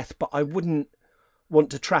death, but I wouldn't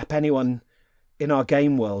want to trap anyone in our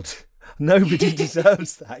game world. Nobody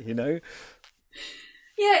deserves that, you know?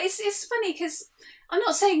 Yeah, it's funny because I'm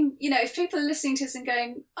not saying, if people are listening to this and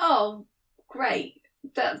going, oh, great,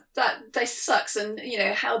 that this sucks, and,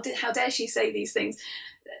 how dare she say these things?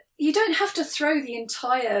 You don't have to throw the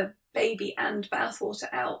entire baby and bathwater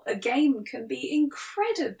out. A game can be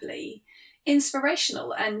incredibly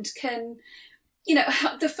inspirational and can,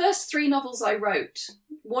 the first 3 novels I wrote,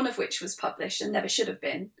 one of which was published and never should have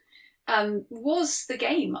been, was the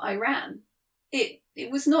game I ran. It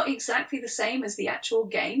was not exactly the same as the actual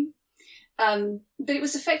game. But it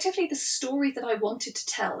was effectively the story that I wanted to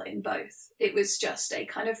tell in both. It was just a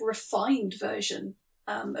kind of refined version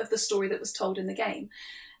of the story that was told in the game.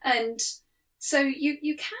 And so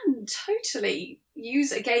you can totally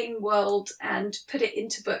use a game world and put it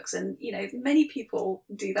into books. And, many people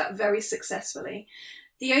do that very successfully.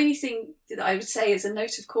 The only thing that I would say as a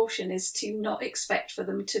note of caution is to not expect for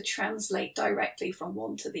them to translate directly from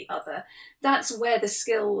one to the other. That's where the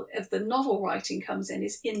skill of the novel writing comes in,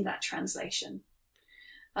 is in that translation.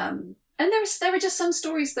 And there are just some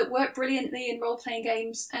stories that work brilliantly in role-playing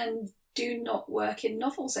games and do not work in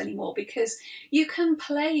novels anymore, because you can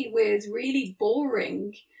play with really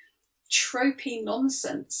boring, tropey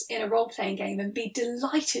nonsense in a role-playing game and be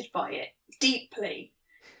delighted by it deeply,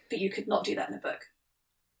 but you could not do that in a book.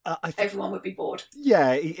 Everyone would be bored.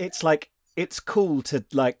 Yeah, it's like, it's cool to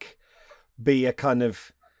like be a kind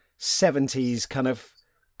of 70s kind of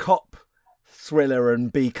cop thriller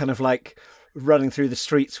and be kind of like running through the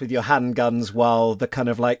streets with your handguns while the kind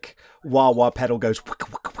of like wah-wah pedal goes wicka,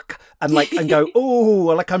 wicka, wicka, and like and go, oh,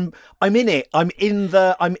 like I'm in it. I'm in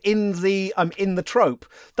the trope.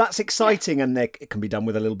 That's exciting, and it can be done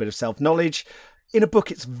with a little bit of self-knowledge. In a book,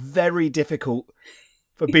 it's very difficult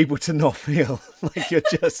for people to not feel like you're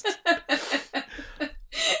just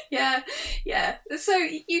yeah. So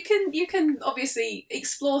you can obviously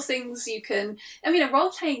explore things. A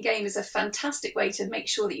role-playing game is a fantastic way to make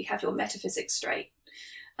sure that you have your metaphysics straight.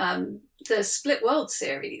 The Split World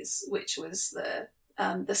series, which was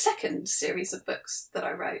the second series of books that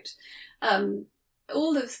I wrote,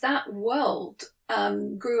 all of that world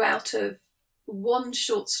grew out of one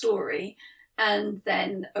short story and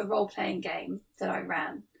then a role-playing game that I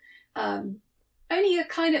ran. only a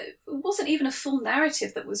kind of, it wasn't even a full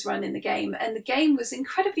narrative that was run in the game, and the game was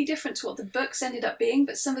incredibly different to what the books ended up being,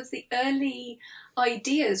 but some of the early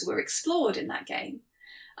ideas were explored in that game.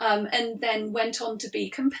 And then went on to be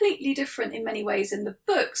completely different in many ways in the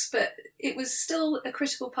books, but it was still a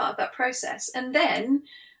critical part of that process. And then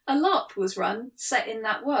a LARP was run set in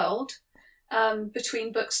that world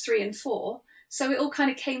between books 3 and 4, so it all kind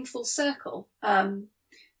of came full circle.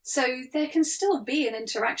 So there can still be an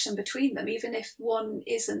interaction between them, even if one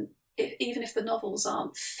isn't, even if the novels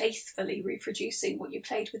aren't faithfully reproducing what you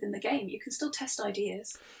played within the game, you can still test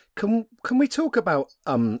ideas. Can we talk about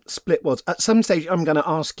split worlds? At some stage, I'm going to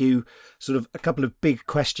ask you sort of a couple of big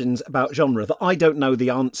questions about genre that I don't know the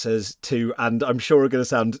answers to, and I'm sure are going to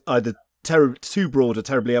sound either too broad or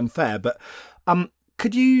terribly unfair. But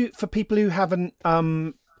could you, for people who haven't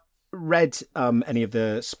read any of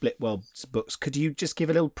the Split Worlds books, could you just give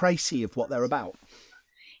a little précis of what they're about?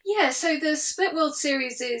 Yeah, so the Split World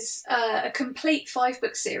series is a complete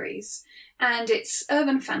 5-book series, and it's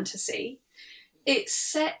urban fantasy. It's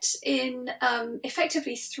set in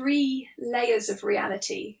effectively 3 layers of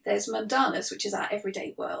reality. There's Mundanus, which is our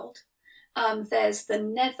everyday world. There's the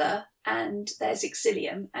Nether, and there's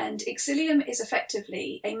Exilium. And Exilium is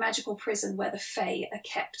effectively a magical prison where the Fae are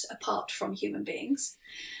kept apart from human beings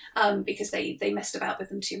because they messed about with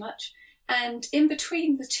them too much. And in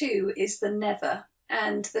between the two is the Nether.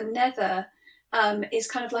 And the Nether is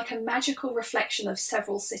kind of like a magical reflection of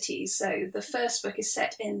several cities. So the first book is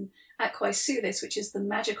set in Aquae Sulis, which is the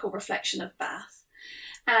magical reflection of Bath.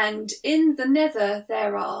 And in the Nether,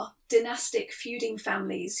 there are dynastic feuding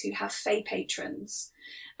families who have Fae patrons.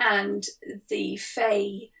 And the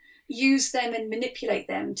Fae use them and manipulate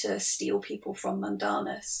them to steal people from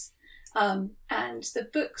Mundanus. And the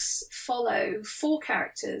books follow 4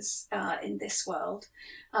 characters in this world.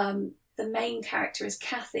 The main character is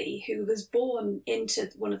Cathy, who was born into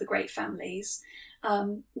one of the great families,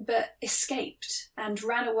 but escaped and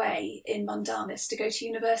ran away in Mundanus to go to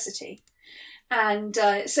university. And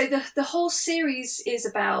so the whole series is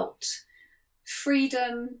about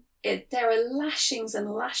freedom. There are lashings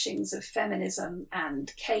and lashings of feminism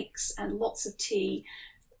and cakes and lots of tea,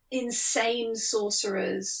 insane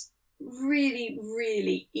sorcerers, really,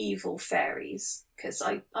 really evil fairies, because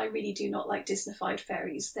I really do not like Disneyfied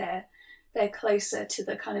fairies. They're closer to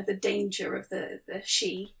the kind of the danger of the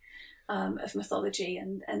she of mythology,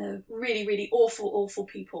 and a really, really awful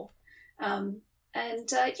people.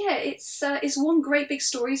 It's one great big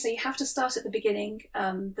story, so you have to start at the beginning.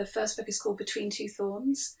 The first book is called Between Two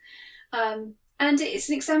Thorns, and it's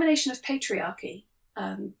an examination of patriarchy,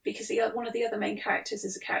 because one of the other main characters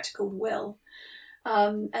is a character called Will.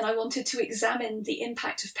 And I wanted to examine the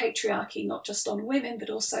impact of patriarchy not just on women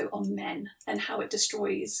but also on men, and how it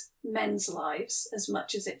destroys men's lives as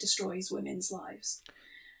much as it destroys women's lives.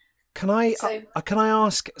 Can I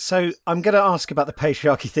ask? So I'm going to ask about the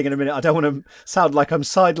patriarchy thing in a minute. I don't want to sound like I'm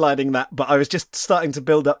sidelining that, but I was just starting to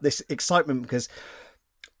build up this excitement because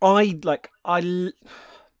I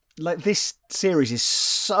this series is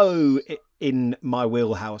so in my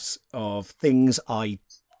wheelhouse of things I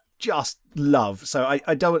just love. So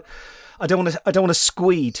I don't want to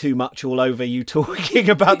squee too much all over you talking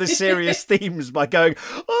about the serious themes by going,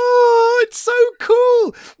 oh, it's so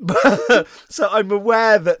cool. But, so I'm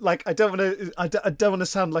aware that I don't want to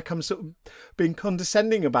sound like I'm sort of being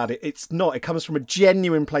condescending about it. It's not. It comes from a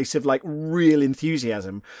genuine place of real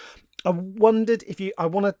enthusiasm. I wondered if I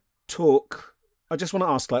want to talk. I just want to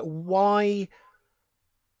ask why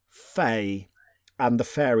Fae and the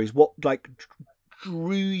fairies? What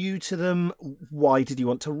drew you to them? Why did you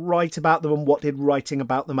want to write about them, and what did writing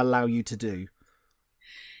about them allow you to do?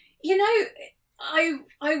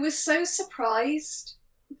 I was so surprised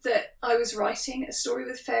that I was writing a story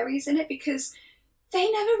with fairies in it, because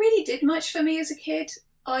they never really did much for me as a kid.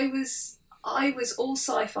 I was all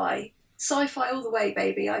sci-fi all the way,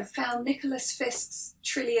 baby. I found Nicholas Fisk's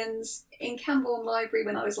Trillions in Camborne Library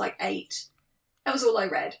when I was 8. That was all I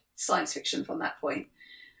read, science fiction from that point.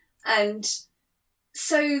 And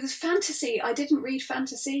so the fantasy, I didn't read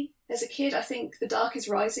fantasy as a kid. I think The Dark is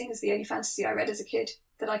Rising is the only fantasy I read as a kid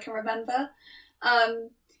that I can remember.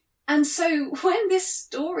 And so when this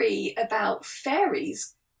story about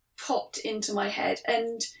fairies popped into my head,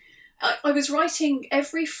 and I was writing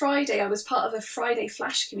every Friday, I was part of a Friday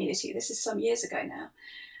Flash community. This is some years ago now.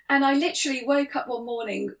 And I literally woke up one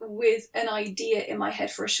morning with an idea in my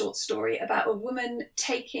head for a short story about a woman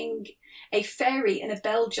taking a fairy in a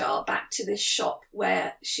bell jar back to this shop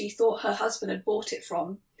where she thought her husband had bought it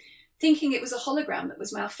from, thinking it was a hologram that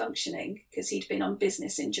was malfunctioning because he'd been on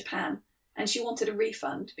business in Japan, and she wanted a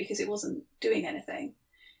refund because it wasn't doing anything.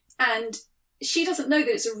 And she doesn't know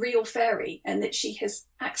that it's a real fairy and that she has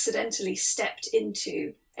accidentally stepped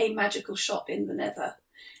into a magical shop in the Nether.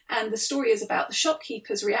 And the story is about the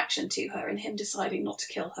shopkeeper's reaction to her and him deciding not to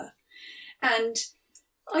kill her. And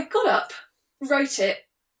I got up, wrote it,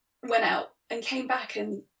 went out and came back,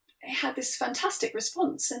 and it had this fantastic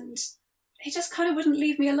response, and it just kind of wouldn't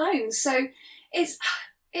leave me alone. So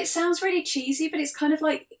it sounds really cheesy, but it's kind of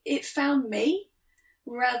like it found me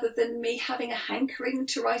rather than me having a hankering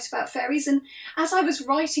to write about fairies. And as I was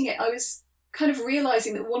writing it, I was kind of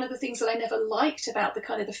realising that one of the things that I never liked about the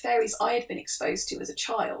kind of the fairies I had been exposed to as a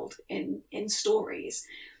child in stories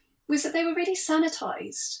was that they were really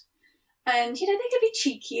sanitised. And, they could be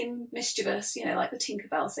cheeky and mischievous, like the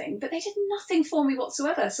Tinkerbell thing, but they did nothing for me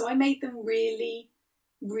whatsoever. So I made them really,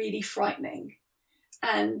 really frightening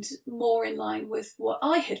and more in line with what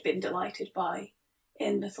I had been delighted by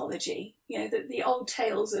in mythology. The old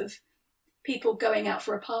tales of people going out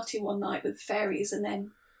for a party one night with fairies and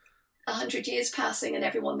then 100 years passing and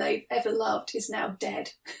everyone they've ever loved is now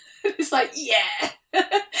dead. It's like, yeah,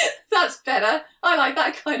 that's better. I like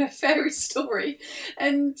that kind of fairy story.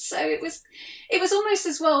 And so it was almost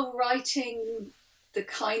as well writing the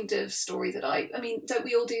kind of story that I mean, don't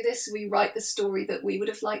we all do this? We write the story that we would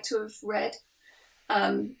have liked to have read.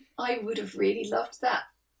 I would have really loved that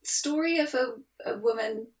story of a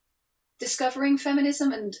woman discovering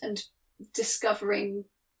feminism and discovering,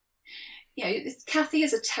 Cathy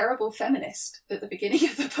is a terrible feminist at the beginning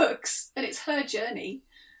of the books, and it's her journey.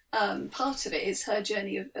 Part of it is her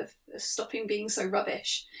journey of stopping being so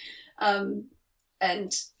rubbish. And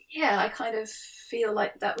yeah, I kind of feel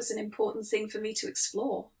like that was an important thing for me to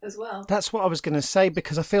explore as well. That's what I was going to say,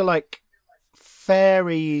 because I feel like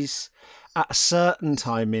fairies at a certain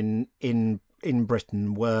time in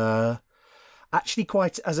Britain were actually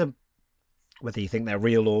quite, whether you think they're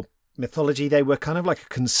real or mythology, they were kind of like a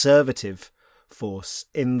conservative force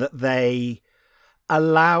in that they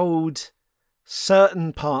allowed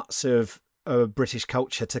certain parts of British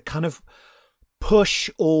culture to kind of push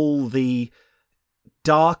all the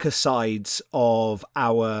darker sides of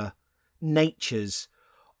our natures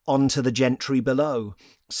onto the gentry below.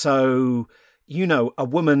 So, a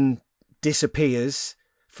woman disappears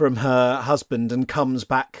from her husband and comes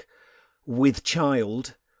back with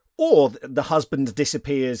child, or the husband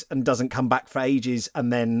disappears and doesn't come back for ages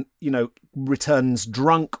and then, returns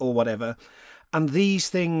drunk or whatever. And these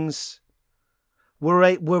things were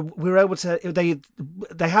able to,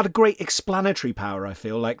 they had a great explanatory power, I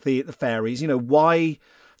feel, like the fairies, why,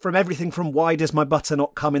 from everything from why does my butter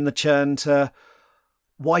not come in the churn to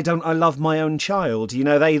why don't I love my own child?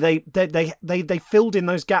 They filled in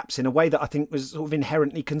those gaps in a way that I think was sort of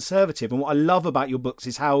inherently conservative. And what I love about your books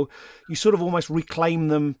is how you sort of almost reclaim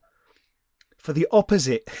them for the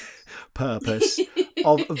opposite purpose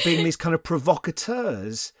of being these kind of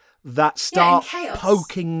provocateurs that start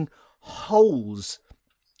poking holes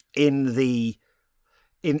in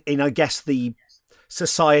I guess the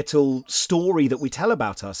societal story that we tell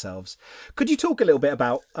about ourselves. Could you talk a little bit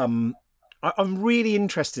about I'm really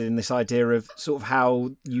interested in this idea of sort of how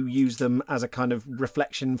you use them as a kind of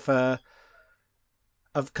reflection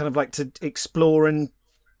of kind of like to explore and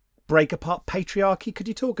break apart patriarchy. Could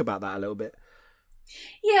you talk about that a little bit?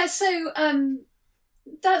 Yeah, so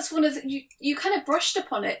that's one of you kind of brushed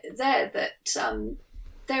upon it there, that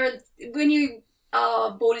there are, when you are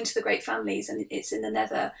born into the great families and it's in the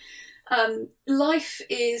Nether, life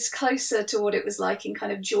is closer to what it was like in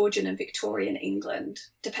kind of Georgian and Victorian England,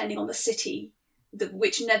 depending on the city,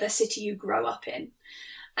 which Nether city you grow up in.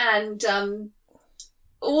 And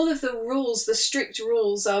all of the rules, the strict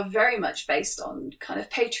rules, are very much based on kind of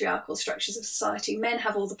patriarchal structures of society. Men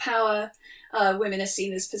have all the power, women are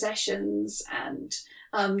seen as possessions and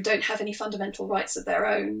don't have any fundamental rights of their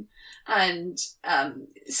own. And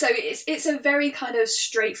so it's a very kind of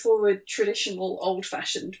straightforward, traditional,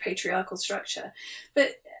 old-fashioned patriarchal structure.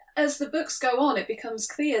 But as the books go on, it becomes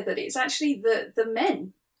clear that it's actually the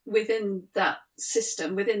men within that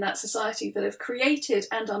system, within that society, that have created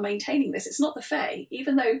and are maintaining this. It's not the Fae,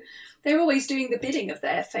 even though they're always doing the bidding of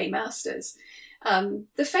their Fae masters.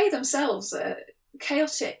 The Fae themselves are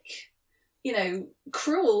chaotic,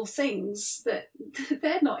 cruel things that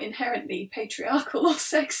they're not inherently patriarchal or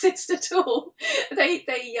sexist at all. They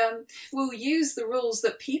will use the rules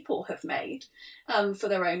that people have made for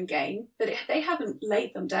their own gain, but they haven't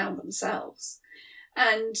laid them down themselves.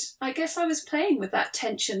 And I guess I was playing with that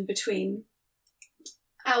tension between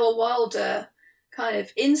our wilder kind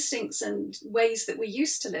of instincts and ways that we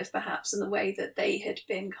used to live, perhaps, and the way that they had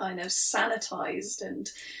been kind of sanitized and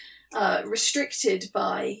restricted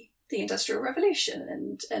by the Industrial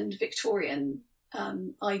Revolution and Victorian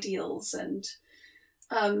ideals, and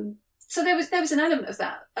so there was an element of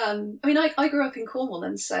that. I mean, I grew up in Cornwall,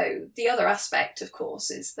 and so the other aspect, of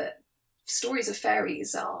course, is that stories of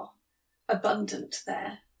fairies are abundant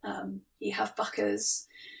there. You have buckers,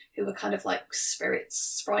 who are kind of like spirits,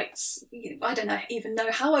 sprites. I don't even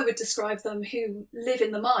know how I would describe them, who live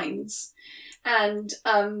in the mines. And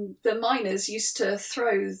the miners used to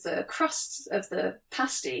throw the crusts of the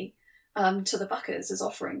pasty to the buckers as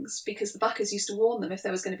offerings, because the buckers used to warn them if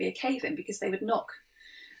there was going to be a cave-in, because they would knock.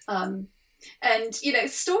 And,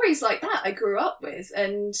 stories like that I grew up with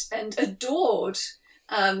and adored.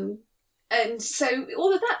 And so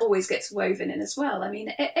all of that always gets woven in as well. I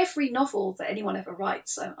mean, every novel that anyone ever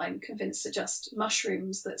writes, I'm convinced, are just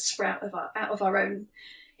mushrooms that sprout out of our own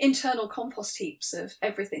internal compost heaps of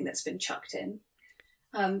everything that's been chucked in.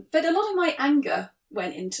 But a lot of my anger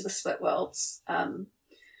went into the split worlds. A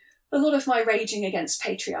lot of my raging against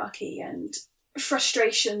patriarchy and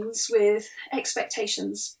frustrations with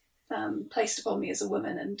expectations placed upon me as a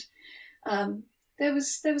woman. And there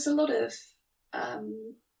was a lot of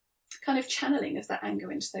kind of channeling of that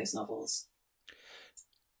anger into those novels.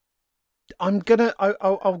 I've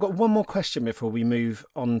got one more question before we move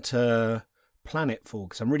on to Planetfall,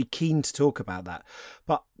 because I'm really keen to talk about that.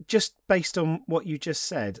 But just based on what you just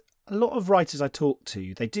said, a lot of writers I talk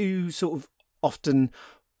to, they do sort of often,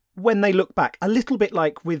 when they look back, a little bit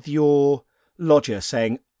like with your lodger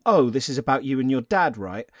saying, oh, this is about you and your dad,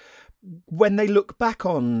 right? When they look back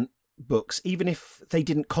on books, even if they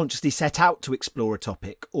didn't consciously set out to explore a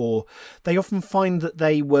topic, or they often find that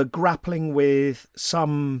they were grappling with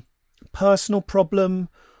some personal problem,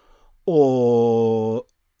 or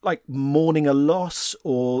like mourning a loss,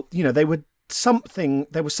 or there was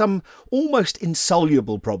some almost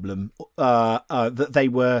insoluble problem that they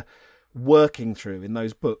were working through in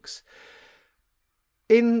those books.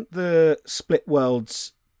 In the Split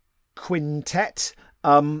Worlds quintet,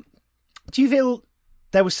 do you feel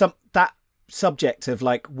there was that subject of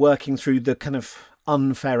like working through the kind of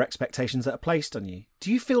unfair expectations that are placed on you?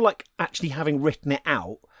 Do you feel like actually having written it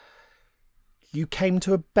out, you came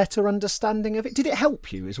to a better understanding of it? Did it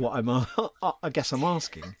help you, is what I guess I'm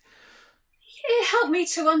asking. It helped me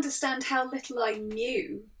to understand how little I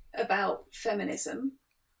knew about feminism.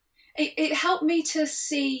 It helped me to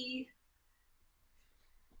see,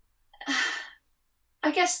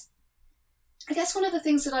 I guess one of the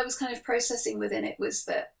things that I was kind of processing within it was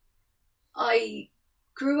that I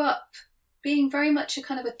grew up being very much a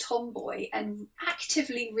kind of a tomboy and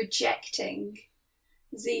actively rejecting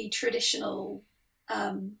the traditional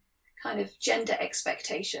kind of gender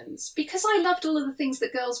expectations, because I loved all of the things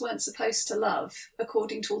that girls weren't supposed to love,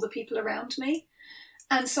 according to all the people around me.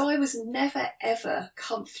 And so I was never, ever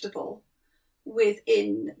comfortable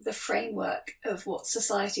within the framework of what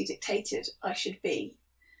society dictated I should be.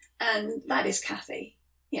 And that is Cathy.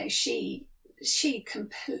 She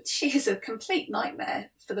is a complete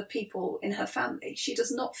nightmare for the people in her family. She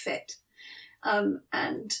does not fit.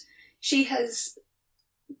 And she has,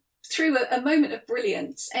 through a moment of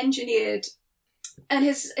brilliance, engineered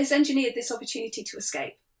this opportunity to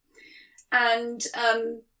escape. And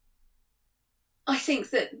I think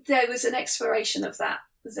that there was an exploration of that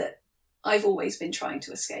I've always been trying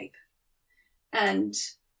to escape. And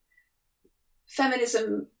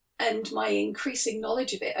feminism and my increasing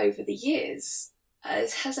knowledge of it over the years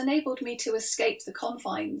has enabled me to escape the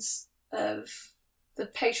confines of the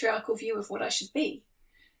patriarchal view of what I should be,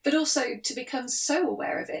 but also to become so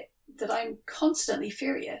aware of it that I'm constantly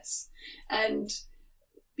furious and,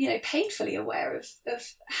 painfully aware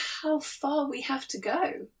of how far we have to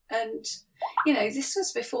go. And, this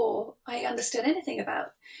was before I understood anything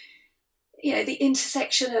about, the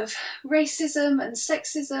intersection of racism and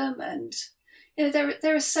sexism, and,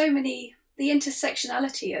 there are so many, the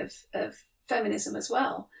intersectionality of feminism as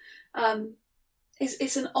well.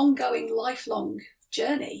 It's an ongoing, lifelong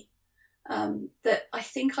journey that I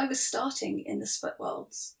think I was starting in the Split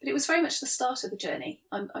Worlds, but it was very much the start of the journey.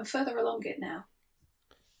 I'm further along it now.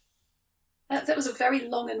 That was a very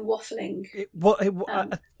long and waffling.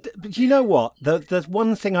 You know what? The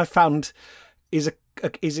one thing I found is a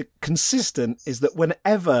consistent is that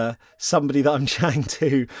whenever somebody that I'm chatting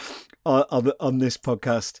to on this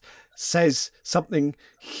podcast says something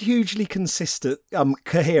hugely consistent,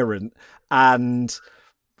 coherent, and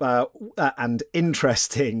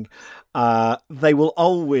interesting, they will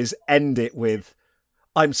always end it with,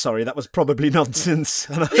 "I'm sorry, that was probably nonsense."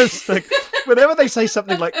 And I was like, whenever they say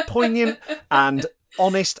something like poignant and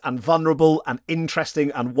honest and vulnerable and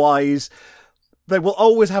interesting and wise, they will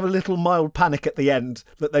always have a little mild panic at the end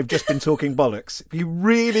that they've just been talking bollocks. You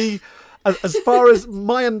really, As far as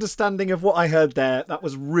my understanding of what I heard there, that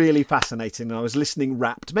was really fascinating. I was listening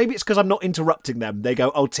rapt. Maybe it's because I'm not interrupting them. They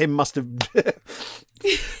go, "Oh, Tim must have."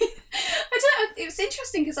 It was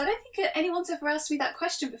interesting because I don't think anyone's ever asked me that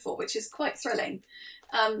question before, which is quite thrilling.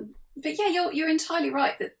 But yeah, you're entirely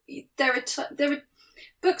right that there are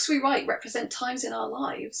books we write represent times in our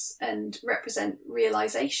lives and represent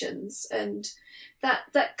realizations, and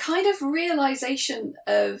that kind of realization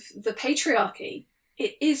of the patriarchy.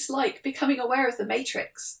 It is like becoming aware of the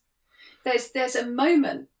Matrix. There's a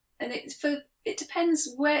moment, and it depends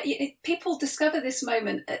where people discover this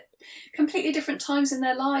moment at completely different times in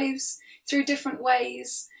their lives through different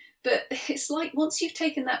ways. But it's like once you've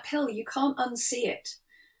taken that pill, you can't unsee it.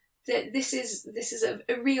 That this is a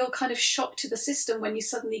real kind of shock to the system when you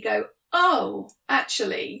suddenly go, oh,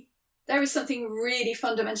 actually, there is something really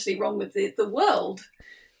fundamentally wrong with the world.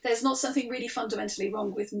 There's not something really fundamentally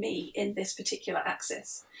wrong with me in this particular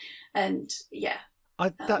axis. And yeah.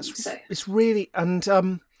 It's really, and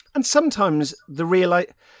sometimes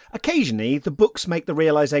occasionally the books make the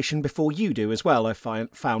realization before you do as well, I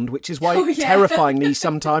found, which is why terrifyingly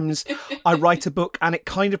sometimes I write a book and it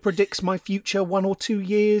kind of predicts my future 1 or 2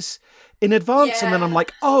 years in advance. And then I'm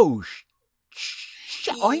like, oh,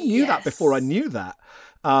 I knew that before I knew that.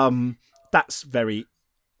 That's very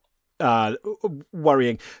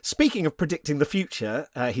worrying. Speaking of predicting the future,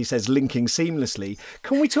 he says, linking seamlessly.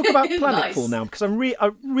 Can we talk about Planetfall now? Because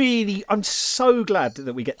I'm so glad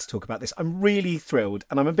that we get to talk about this. I'm really thrilled,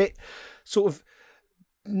 and I'm a bit sort of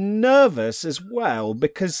nervous as well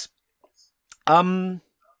because, well,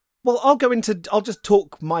 I'll just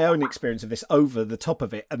talk my own experience of this over the top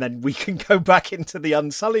of it, and then we can go back into the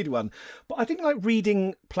Unsullied one. But I think like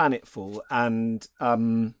reading Planetfall and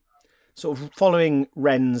sort of following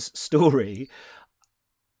Wren's story,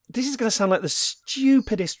 this is going to sound like the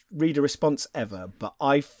stupidest reader response ever, but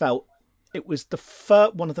I felt it was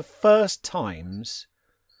one of the first times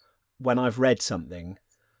when I've read something,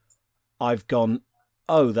 I've gone,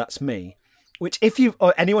 oh, that's me. Which,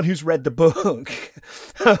 or anyone who's read the book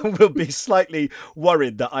will be slightly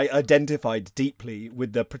worried that I identified deeply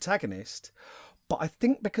with the protagonist. But I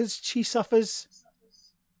think because she suffers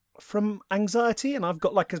from anxiety and I've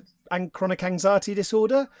got like a chronic anxiety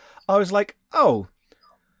disorder, I was like, oh,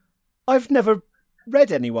 I've never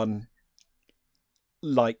read anyone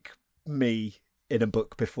like me in a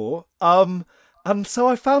book before. And so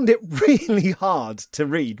I found it really hard to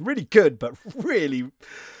read. Really good, but really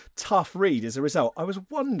tough read as a result. I was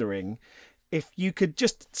wondering if you could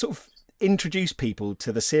just sort of introduce people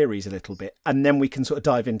to the series a little bit, and then we can sort of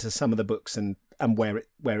dive into some of the books and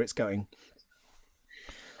where it's going.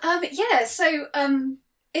 So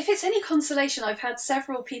if it's any consolation, I've had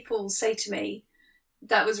several people say to me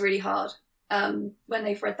that was really hard when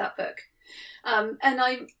they've read that book,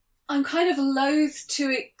 and I'm kind of loath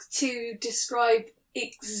to describe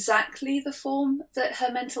exactly the form that her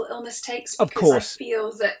mental illness takes, because of course. I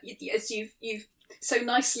feel that as you've so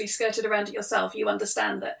nicely skirted around it yourself, you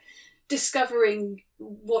understand that discovering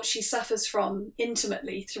what she suffers from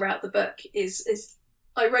intimately throughout the book is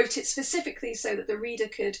I wrote it specifically so that the reader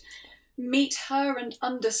could meet her and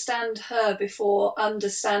understand her before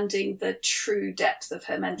understanding the true depth of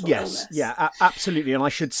her mental illness. Yeah, absolutely. And I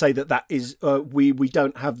should say that is we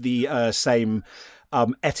don't have the same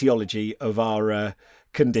etiology of our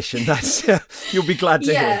condition. That's you'll be glad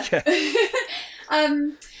to hear.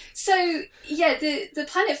 The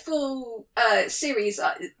Planetfall series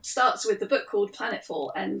starts with the book called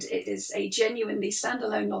Planetfall, and it is a genuinely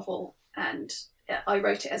standalone novel, and I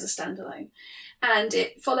wrote it as a standalone. And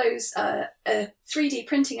it follows a 3D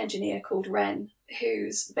printing engineer called Wren,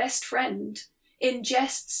 whose best friend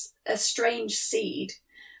ingests a strange seed,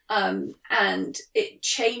 and it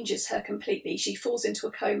changes her completely. She falls into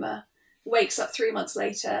a coma, wakes up 3 months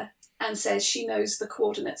later, and says she knows the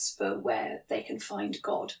coordinates for where they can find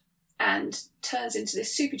God, and turns into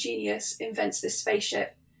this super genius, invents this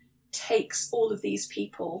spaceship, takes all of these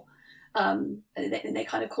people, and they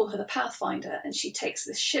kind of call her the Pathfinder, and she takes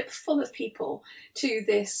this ship full of people to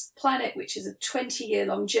this planet, which is a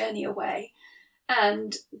 20-year-long journey away.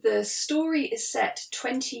 And the story is set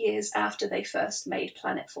 20 years after they first made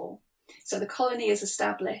Planetfall. So the colony is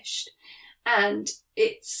established, and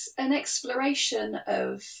it's an exploration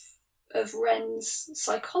of Wren's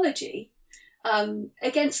psychology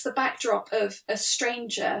against the backdrop of a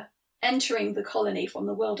stranger entering the colony from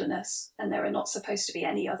the wilderness, and there are not supposed to be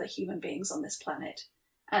any other human beings on this planet.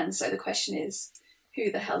 And so the question is,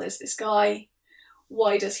 who the hell is this guy?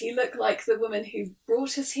 Why does he look like the woman who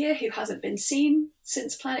brought us here, who hasn't been seen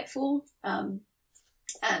since Planetfall?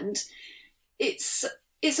 And it's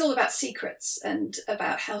it's all about secrets and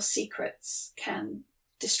about how secrets can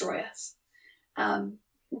destroy us.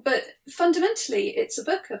 But fundamentally, it's a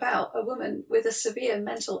book about a woman with a severe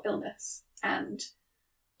mental illness and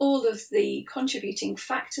all of the contributing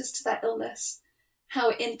factors to that illness, how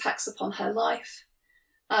it impacts upon her life.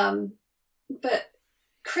 But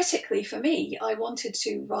critically for me, I wanted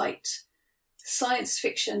to write science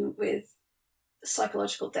fiction with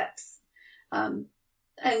psychological depth. And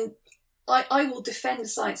I will defend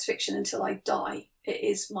science fiction until I die. It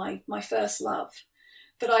is my first love.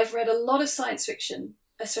 But I've read a lot of science fiction,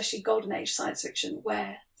 especially Golden Age science fiction,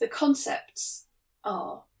 where the concepts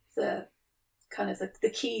are the kind of the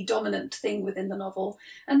key dominant thing within the novel,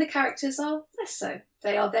 and the characters are less so.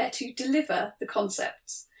 They are there to deliver the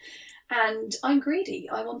concepts. And I'm greedy.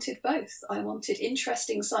 I wanted both. I wanted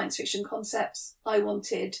interesting science fiction concepts. I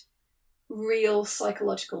wanted real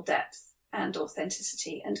psychological depth and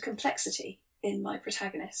authenticity and complexity in my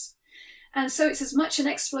protagonist. And so it's as much an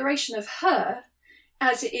exploration of her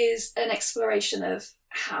as it is an exploration of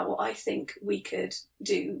how I think we could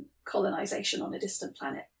do colonization on a distant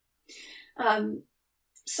planet.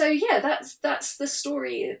 So yeah, that's the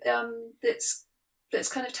story that's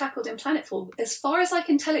kind of tackled in Planetfall, as far as I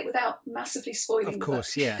can tell it without massively spoiling. Of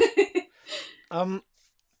course, the book.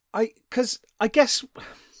 Yeah. Because I guess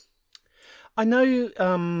I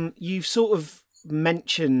know you've sort of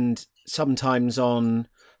mentioned sometimes I've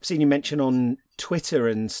seen you mention on Twitter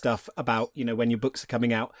and stuff about, you know, when your books are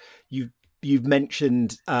coming out, you've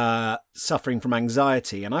mentioned suffering from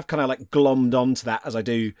anxiety, and I've kind of like glommed onto that, as I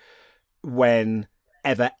do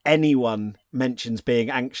whenever anyone mentions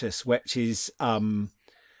being anxious, which is,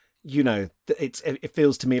 you know, it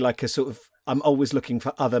feels to me like a sort of, I'm always looking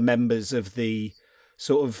for other members of the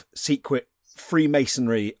sort of secret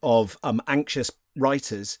Freemasonry of anxious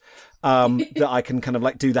writers that I can kind of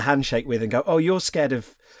like do the handshake with and go, oh, you're scared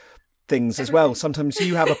of things as well. Sometimes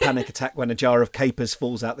you have a panic attack when a jar of capers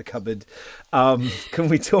falls out the cupboard. Can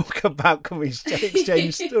we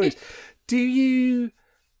exchange stories? Do you?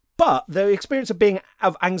 But the experience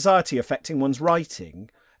of anxiety affecting one's writing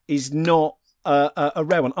is not a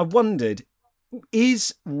rare one. I wondered,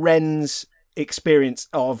 is Wren's experience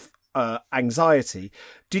of anxiety,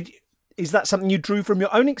 is that something you drew from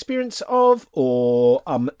your own experience of, or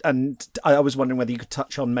and I was wondering whether you could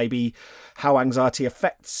touch on maybe how anxiety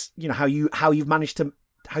affects, you know, how you've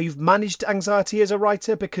managed anxiety as a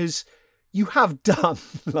writer, because you have done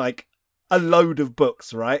like a load of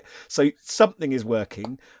books, right? So something is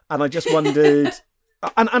working, and I just wondered,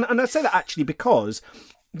 and I say that actually because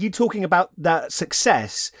you talking about that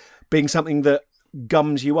success being something that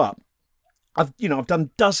gums you up. I've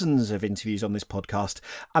done dozens of interviews on this podcast,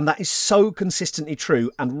 and that is so consistently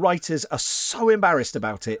true, and writers are so embarrassed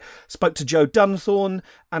about it. Spoke to Joe Dunthorne,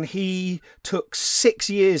 and he took 6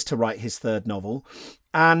 years to write his third novel.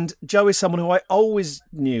 And Joe is someone who I always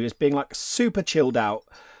knew as being like super chilled out,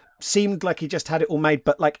 seemed like he just had it all made,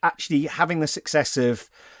 but like actually having the success of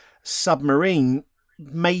Submarine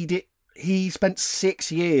made it. He spent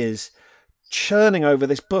 6 years churning over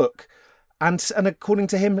this book. And according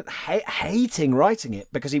to him, hating writing it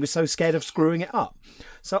because he was so scared of screwing it up.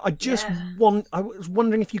 So I was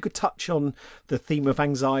wondering if you could touch on the theme of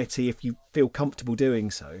anxiety, if you feel comfortable doing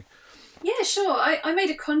so. Yeah, sure. I made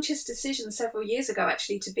a conscious decision several years ago,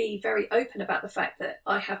 actually, to be very open about the fact that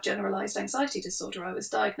I have generalised anxiety disorder. I was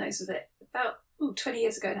diagnosed with it about 20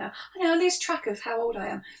 years ago now. I lose track of how old I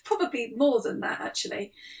am. Probably more than that,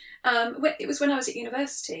 actually. It was when I was at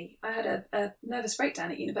university. I had a nervous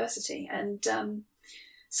breakdown at university, and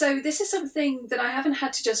so this is something that I haven't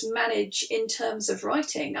had to just manage in terms of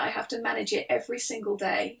writing. I have to manage it every single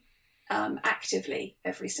day, actively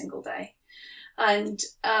every single day. And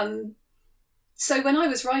so when I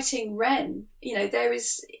was writing Wren, there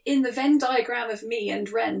is, in the Venn diagram of me and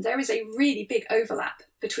Wren, there is a really big overlap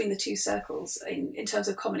between the two circles in terms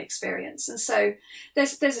of common experience. And so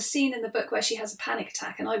there's a scene in the book where she has a panic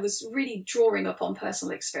attack, and I was really drawing upon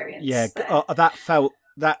personal experience. Yeah,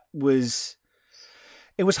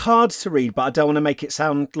 it was hard to read, but I don't want to make it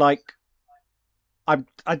sound like I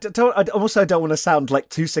also don't want to sound like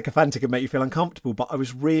too sycophantic and make you feel uncomfortable, but I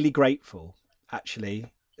was really grateful,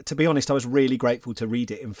 actually. To be honest, I was really grateful to read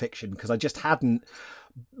it in fiction, because I just hadn't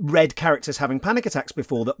read characters having panic attacks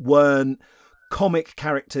before that weren't comic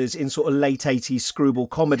characters in sort of late 80s screwball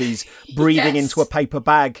comedies breathing Yes. into a paper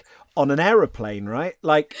bag on an aeroplane, right?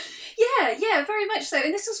 Like, yeah, very much so.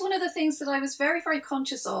 And this was one of the things that I was very, very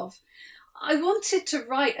conscious of. I wanted to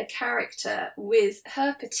write a character with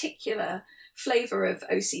her particular flavour of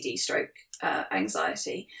OCD stroke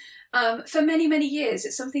anxiety. For many, many years,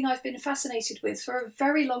 it's something I've been fascinated with for a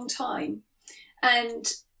very long time.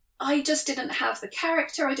 And I just didn't have the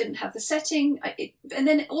character, I didn't have the setting, and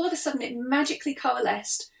then all of a sudden it magically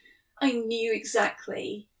coalesced. I knew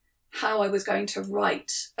exactly how I was going to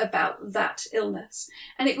write about that illness.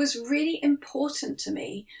 And it was really important to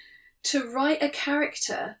me to write a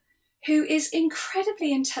character who is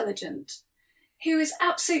incredibly intelligent, who is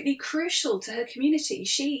absolutely crucial to her community.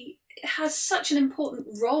 She has such an important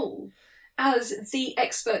role as the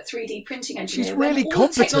expert 3D printing engineer. She's really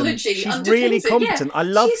competent. She's really competent. Yeah, I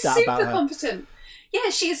love that about her. She's super competent. Yeah,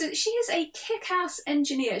 she is a kick-ass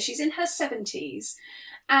engineer. She's in her 70s.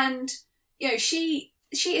 And, you know, she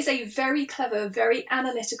is a very clever, very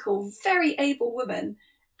analytical, very able woman.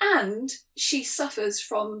 And she suffers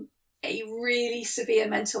from a really severe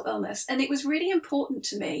mental illness. And it was really important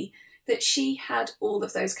to me that she had all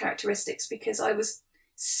of those characteristics, because I was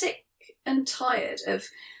sick and tired of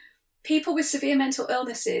people with severe mental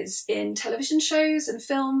illnesses in television shows and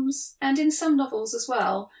films, and in some novels as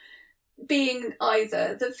well, being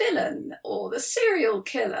either the villain or the serial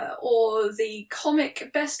killer or the comic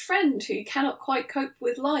best friend who cannot quite cope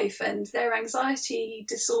with life and their anxiety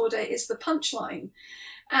disorder is the punchline.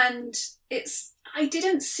 And I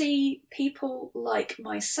didn't see people like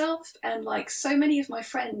myself and like so many of my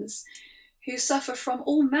friends who suffer from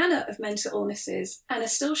all manner of mental illnesses and are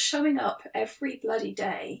still showing up every bloody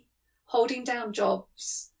day, holding down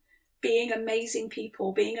jobs, being amazing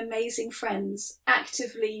people, being amazing friends,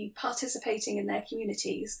 actively participating in their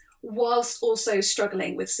communities, whilst also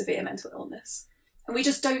struggling with severe mental illness. And we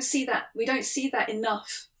just don't see that. We don't see that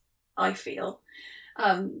enough, I feel.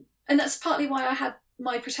 And that's partly why I had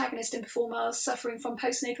my protagonist in Before Mars suffering from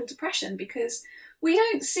postnatal depression, because we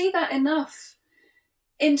don't see that enough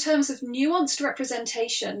in terms of nuanced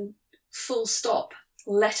representation, full stop,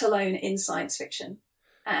 let alone in science fiction.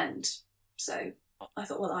 And so I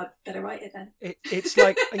thought, well, I'd better write it then. It's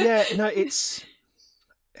like, yeah, no, it's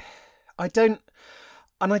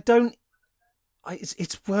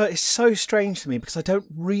so strange to me, because I don't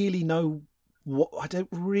really know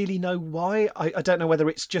why. I don't know whether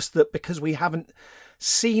it's just that because we haven't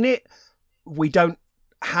seen it, we don't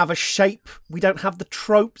have a shape, we don't have the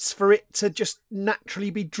tropes for it to just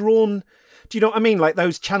naturally be drawn. Do you know what I mean? Like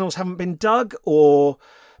those channels haven't been dug, or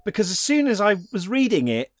because as soon as I was reading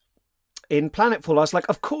it in Planetfall, I was like,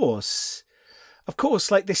 of course,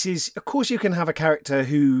 like of course you can have a character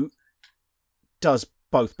who does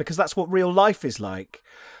both, because that's what real life is like.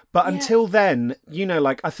 But until then, you know,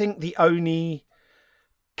 like I think the only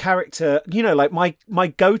character, you know, like my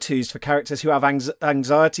go-tos for characters who have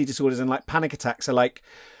anxiety disorders and like panic attacks are like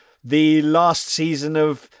the last season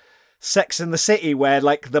of Sex and the City, where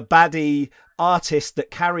like the baddie artist that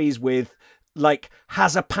Carrie's with like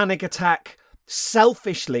has a panic attack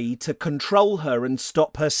selfishly to control her and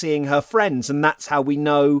stop her seeing her friends, and that's how we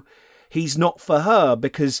know he's not for her,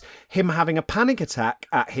 because him having a panic attack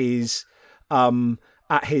at his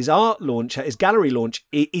art launch, at his gallery launch,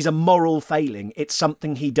 is a moral failing. It's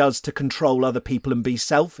something he does to control other people and be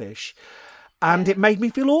selfish. And it made me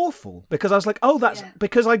feel awful, because I was like, oh, that's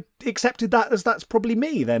because I accepted that as that's probably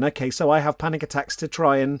me then. Okay, so I have panic attacks to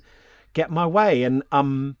try and get my way. And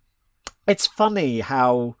it's funny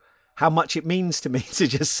how much it means to me to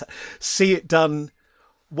just see it done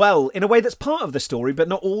well in a way that's part of the story, but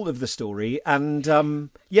not all of the story. And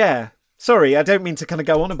sorry, I don't mean to kind of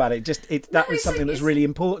go on about it. That was something that's really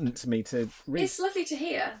important to me to read. It's lovely to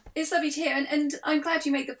hear. And I'm glad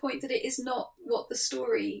you made the point that it is not what the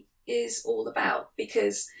story is all about,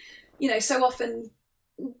 because, you know, so often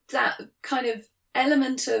that kind of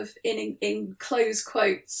element of, in close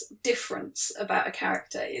quotes, difference about a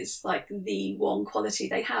character is like the one quality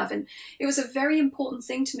they have. And it was a very important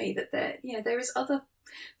thing to me that there is other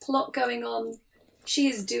plot going on.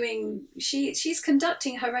 She's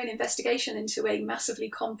conducting her own investigation into a massively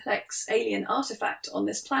complex alien artifact on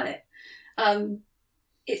this planet.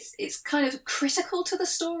 It's kind of critical to the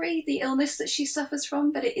story, the illness that she suffers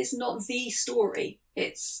from, but it is not the story.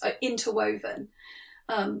 It's interwoven.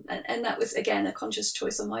 And that was, again, a conscious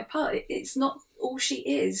choice on my part. It's not all she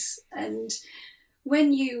is. And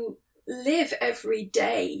when you live every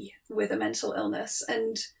day with a mental illness,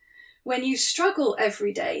 and when you struggle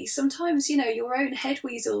every day, sometimes, you know, your own head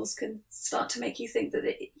weasels can start to make you think that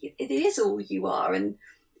it is all you are, and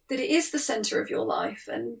that it is the centre of your life.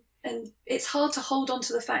 And it's hard to hold on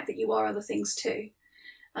to the fact that you are other things too.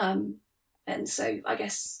 And so I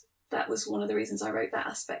guess that was one of the reasons I wrote that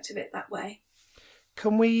aspect of it that way.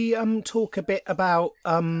 Can we talk a bit about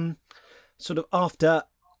sort of After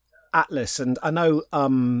Atlas? And I know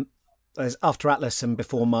there's After Atlas and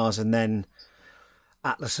Before Mars, and then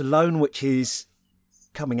Atlas Alone, which is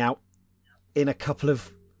coming out in a couple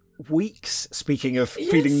of weeks, speaking of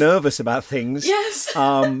Yes. feeling nervous about things. Yes.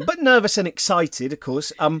 But nervous and excited, of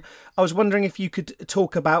course. I was wondering if you could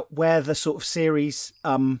talk about where the sort of series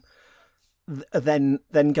then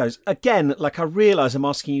goes. Again, like, I realise I'm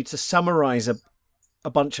asking you to summarise a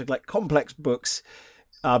bunch of like complex books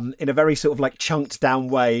in a very sort of like chunked down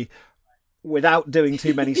way without doing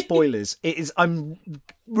too many spoilers. I'm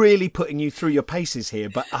really putting you through your paces here,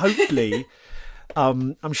 but hopefully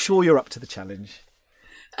I'm sure you're up to the challenge.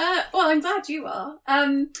 Well, I'm glad you are.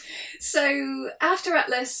 So After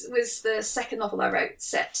Atlas was the second novel I wrote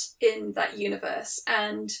set in that universe,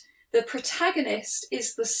 and the protagonist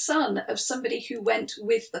is the son of somebody who went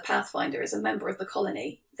with the Pathfinder as a member of the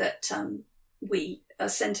colony that we are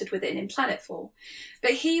centred within in Planetfall.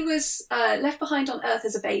 But he was left behind on Earth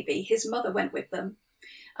as a baby. His mother went with them.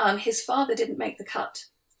 His father didn't make the cut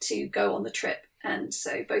to go on the trip, and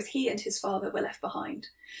so both he and his father were left behind.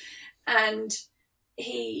 And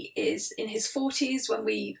he is in his 40s when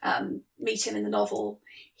we meet him in the novel.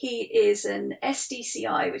 He is an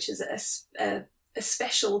SDCI, which is a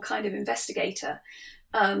special kind of investigator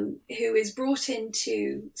who is brought in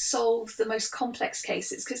to solve the most complex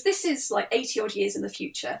cases, because this is like 80 odd years in the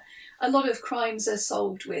future. A lot of crimes are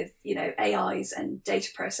solved with, AIs and data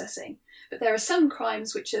processing, but there are some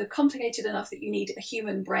crimes which are complicated enough that you need a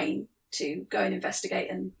human brain to go and investigate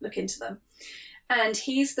and look into them. And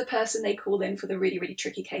he's the person they call in for the really, really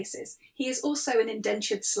tricky cases. He is also an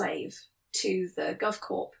indentured slave to the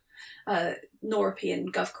GovCorp, Noropian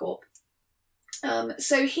GovCorp.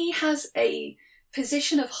 So he has a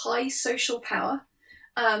position of high social power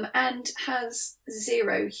and has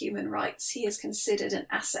zero human rights. He is considered an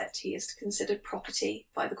asset. He is considered property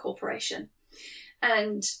by the corporation.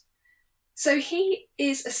 And so he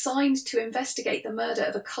is assigned to investigate the murder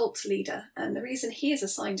of a cult leader. And the reason he is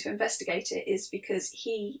assigned to investigate it is because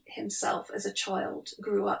he himself, as a child,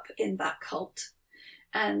 grew up in that cult.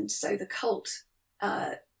 And so the cult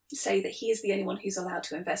say that he is the only one who's allowed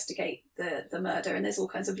to investigate the murder, and there's all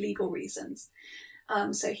kinds of legal reasons.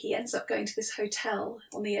 So he ends up going to this hotel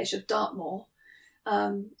on the edge of Dartmoor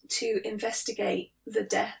to investigate the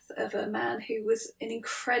death of a man who was an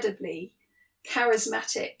incredibly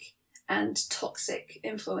charismatic and toxic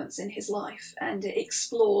influence in his life, and it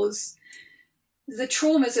explores the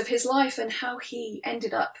traumas of his life and how he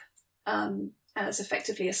ended up as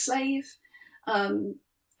effectively a slave, and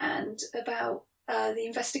about the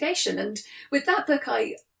investigation. And with that book,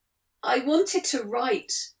 I wanted to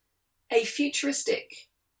write a futuristic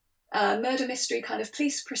murder mystery kind of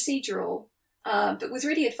police procedural, but with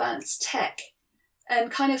really advanced tech, and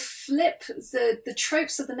kind of flip the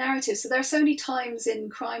tropes of the narrative. So there are so many times in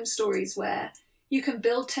crime stories where you can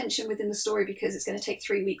build tension within the story because it's going to take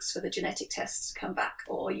 3 weeks for the genetic tests to come back,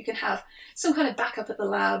 or you can have some kind of backup at the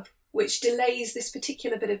lab which delays this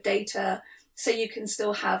particular bit of data so you can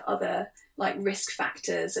still have other like risk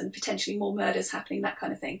factors and potentially more murders happening, that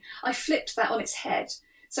kind of thing. I flipped that on its head.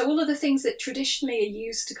 So all of the things that traditionally are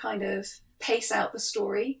used to kind of pace out the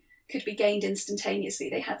story could be gained instantaneously.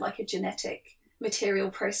 They had like a genetic material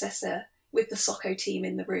processor with the SOCO team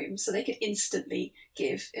in the room, so they could instantly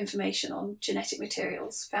give information on genetic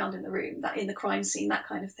materials found in the room, that in the crime scene, that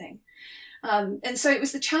kind of thing. And so it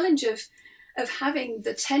was the challenge of having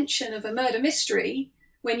the tension of a murder mystery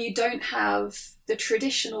when you don't have the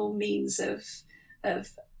traditional means of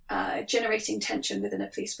generating tension within a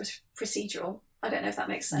police procedural. I don't know if that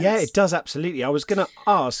makes sense. Yeah, it does, absolutely. I was going to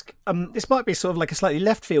ask, this might be sort of like a slightly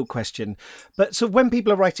left field question, but so when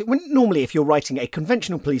people are writing, normally if you're writing a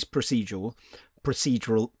conventional police procedural,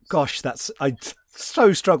 gosh, I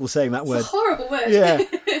so struggle saying that word. It's a horrible word.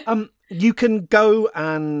 Yeah. You can go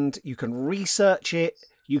and you can research it,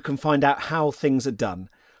 you can find out how things are done.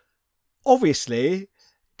 Obviously,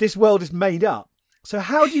 this world is made up. So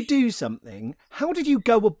how do you do something? How did you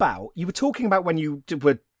go about, you were talking about when you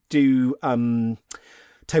were do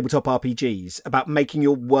tabletop RPGs, about making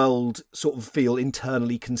your world sort of feel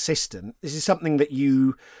internally consistent. This is something that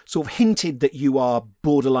you sort of hinted that you are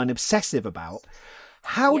borderline obsessive about.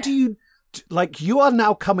 How do you, like, you are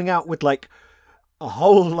now coming out with like a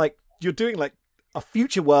whole, like, you're doing like a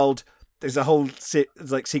future world. There's a whole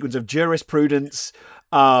like sequence of jurisprudence,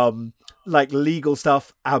 like legal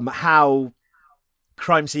stuff, how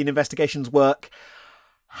crime scene investigations work.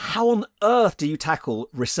 How on earth do you tackle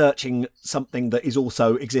researching something that is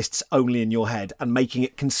also exists only in your head and making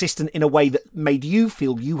it consistent in a way that made you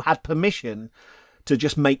feel you had permission to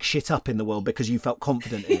just make shit up in the world because you felt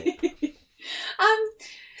confident in it?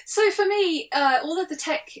 So for me, all of the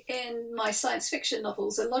tech in my science fiction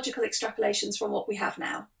novels are logical extrapolations from what we have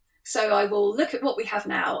now. So I will look at what we have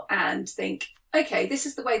now and think, okay, this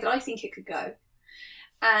is the way that I think it could go.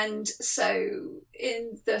 And so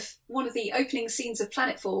in one of the opening scenes of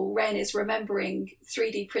Planetfall, Ren is remembering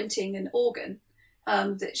 3D printing an organ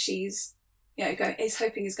that she's is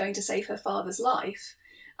hoping is going to save her father's life.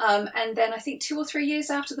 And then I think 2 or 3 years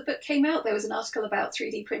after the book came out, there was an article about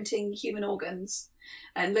 3D printing human organs.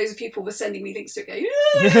 And loads of people were sending me links to it going,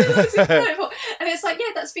 that's incredible. And it's like,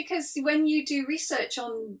 yeah, that's because when you do research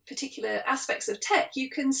on particular aspects of tech, you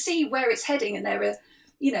can see where it's heading, and there are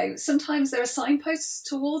sometimes there are signposts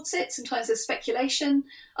towards it, sometimes there's speculation,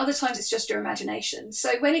 other times it's just your imagination.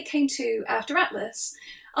 So when it came to After Atlas,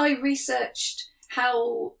 I researched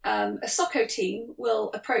how a SOCO team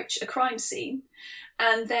will approach a crime scene.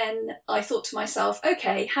 And then I thought to myself,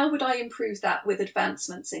 okay, how would I improve that with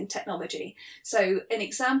advancements in technology? So an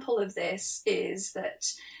example of this is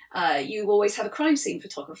that you always have a crime scene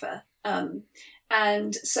photographer.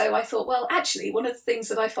 And so I thought, well, actually, one of the things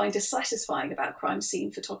that I find dissatisfying about crime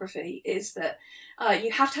scene photography is that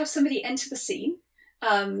you have to have somebody enter the scene.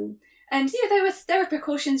 And there are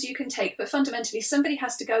precautions you can take, but fundamentally somebody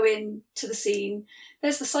has to go in to the scene.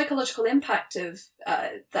 There's the psychological impact of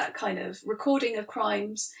that kind of recording of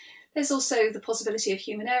crimes. There's also the possibility of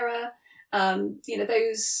human error. All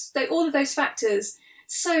of those factors.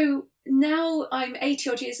 So now I'm 80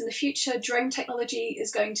 odd years in the future. Drone technology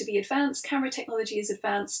is going to be advanced. Camera technology is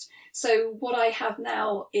advanced. So what I have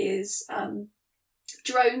now is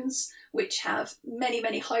drones, which have many,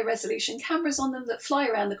 many high-resolution cameras on them that fly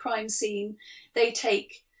around the crime scene. They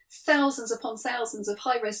take thousands upon thousands of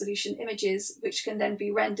high-resolution images, which can then be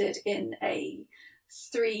rendered in a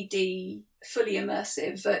 3D, fully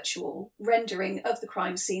immersive virtual rendering of the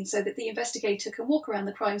crime scene so that the investigator can walk around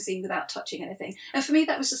the crime scene without touching anything. And for me,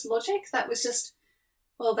 that was just logic. That was just,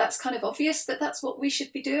 well, that's kind of obvious that that's what we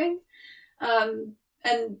should be doing.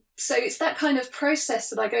 And so it's that kind of process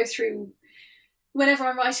that I go through whenever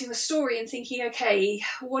I'm writing the story and thinking, okay,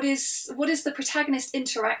 what is the protagonist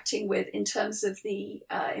interacting with in terms of the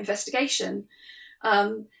investigation?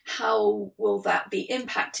 How will that be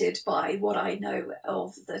impacted by what I know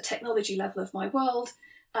of the technology level of my world?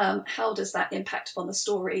 How does that impact upon the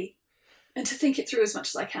story? And to think it through as much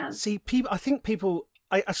as I can. See,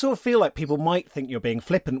 I sort of feel like people might think you're being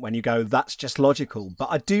flippant when you go, that's just logical. But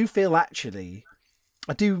I do feel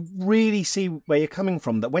I do really see where you're coming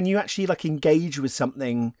from, that when you actually engage with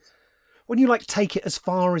something, when you take it as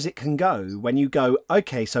far as it can go, when you go,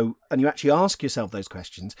 okay, so, and you actually ask yourself those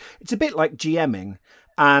questions, it's a bit like GMing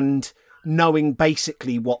and knowing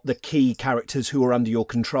basically what the key characters who are under your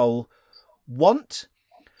control want.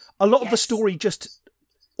 A lot of the story just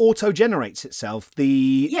auto-generates itself.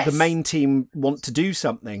 The main team want to do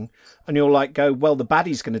something and you're go, well, the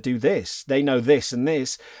baddie's going to do this. They know this and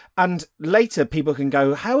this. And later people can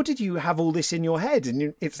go, how did you have all this in your head?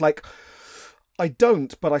 And it's I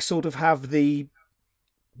don't, but I sort of have the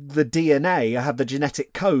DNA. I have the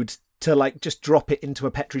genetic code to just drop it into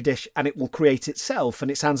a Petri dish and it will create itself. And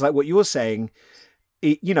it sounds like what you're saying,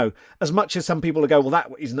 as much as some people go, well, that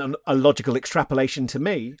isn't a logical extrapolation to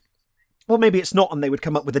me. Well, maybe it's not, and they would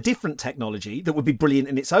come up with a different technology that would be brilliant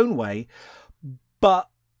in its own way. But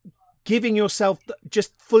giving yourself,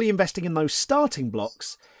 just fully investing in those starting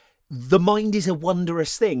blocks, the mind is a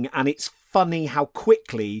wondrous thing. And it's funny how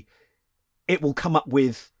quickly it will come up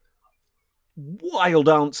with wild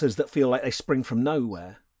answers that feel like they spring from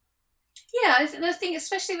nowhere. Yeah, I think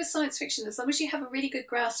especially with science fiction, as long as you have a really good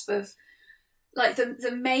grasp of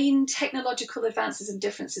the main technological advances and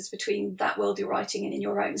differences between that world you're writing and in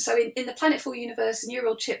your own. So in the Planetfall universe,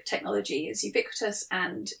 neural chip technology is ubiquitous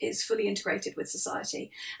and is fully integrated with society.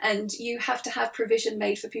 And you have to have provision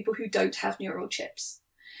made for people who don't have neural chips.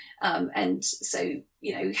 And so,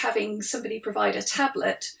 having somebody provide a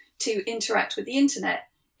tablet to interact with the internet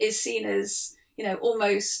is seen as,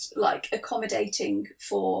 almost accommodating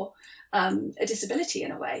for a disability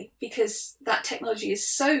in a way, because that technology is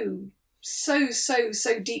so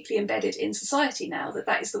deeply embedded in society now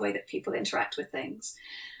that is the way that people interact with things.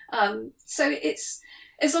 So it's,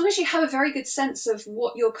 as long as you have a very good sense of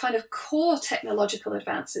what your kind of core technological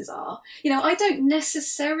advances are. I don't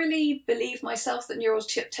necessarily believe myself that neural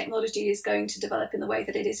chip technology is going to develop in the way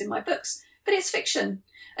that it is in my books, but it's fiction.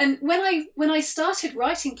 And when I started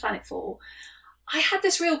writing Planetfall, I had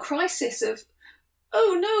this real crisis of,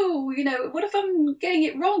 oh no, what if I'm getting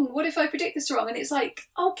it wrong? What if I predict this wrong? And it's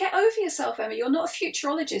oh, get over yourself, Emma. You're not a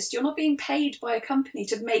futurologist. You're not being paid by a company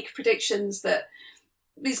to make predictions that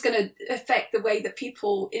is going to affect the way that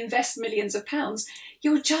people invest millions of pounds.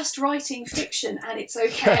 You're just writing fiction and it's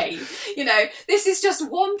okay. This is just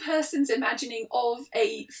one person's imagining of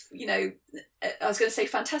a, I was going to say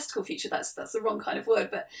fantastical future. That's the wrong kind of word,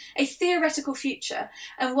 but a theoretical future.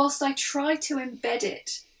 And whilst I try to embed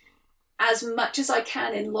it as much as I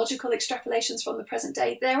can in logical extrapolations from the present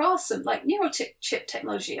day, there are some, like neural chip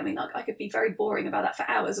technology. I mean, I could be very boring about that for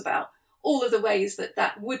hours, about all of the ways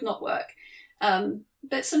that would not work.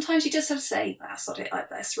 But sometimes you just have to say, that's not it.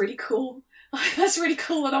 That's really cool. That's really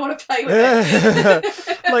cool, and I want to play with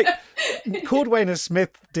it. Like Cordwainer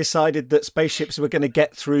Smith decided that spaceships were going to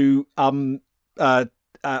get through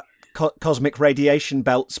cosmic radiation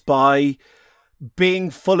belts by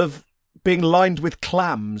being lined with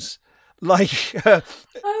clams. Like, oh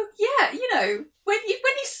yeah, when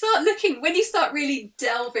you start really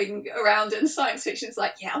delving around in science fiction, it's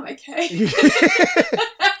like, yeah, I'm okay.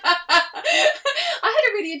 I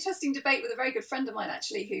had a really interesting debate with a very good friend of mine,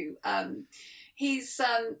 actually, who is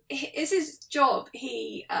his job.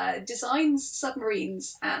 He designs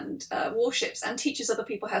submarines and warships and teaches other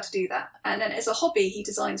people how to do that. And then as a hobby, he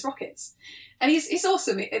designs rockets. And he's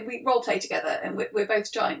awesome. We role play together, and we're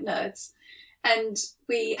both giant nerds. And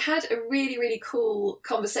we had a really, really cool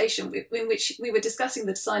conversation in which we were discussing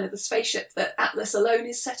the design of the spaceship that Atlas Alone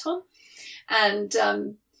is set on. And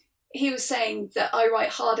he was saying that I write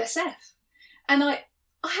hard SF. And I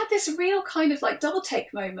had this real kind of like double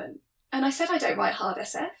take moment. And I said, I don't write hard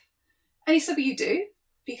SF. And he said, well, you do,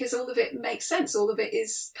 because all of it makes sense. All of it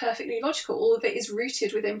is perfectly logical. All of it is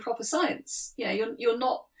rooted within proper science. You're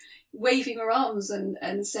not waving your arms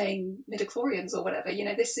and saying midichlorians or whatever.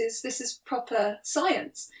 This is proper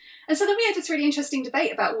science. And so then we had this really interesting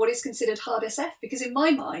debate about what is considered hard SF, because in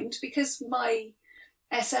my mind, because my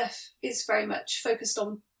SF is very much focused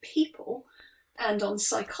on people and on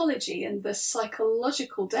psychology and the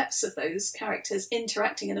psychological depths of those characters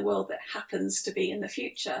interacting in a world that happens to be in the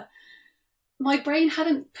future, my brain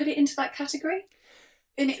hadn't put it into that category.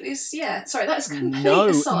 And it was, sorry, that was complete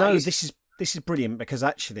aside. No, this is brilliant, because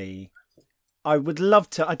actually I'd love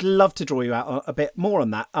to draw you out a bit more on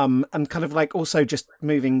that, and kind of like also just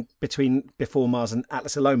moving between Before Mars and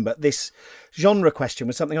Atlas Alone. But this genre question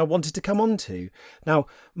was something I wanted to come on to. Now,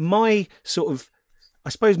 my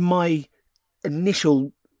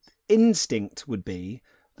initial instinct would be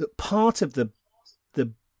that part of the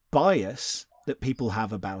bias that people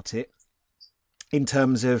have about it, in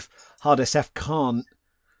terms of hard SF can't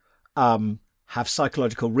have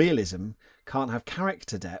psychological realism, can't have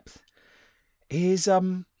character depth, is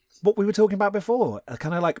what we were talking about before, a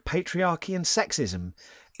kind of like patriarchy and sexism,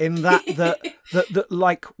 in that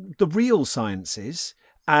like the real sciences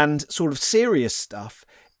and sort of serious stuff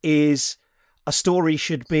is a story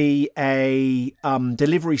should be a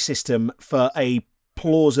delivery system for a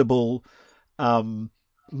plausible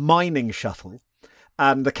mining shuttle,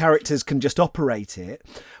 and the characters can just operate it.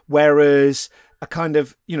 Whereas a kind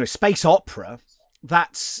of, space opera,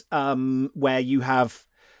 that's where you have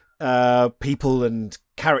people and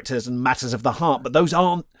characters and matters of the heart, but those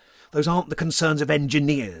aren't the concerns of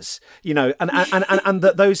engineers, and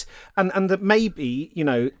that maybe,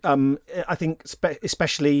 I think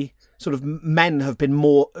especially sort of men have been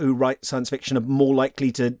more, who write science fiction, are more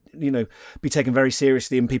likely to, be taken very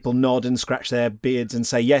seriously, and people nod and scratch their beards and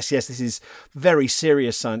say, yes, this is very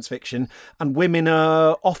serious science fiction. And women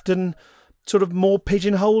are often sort of more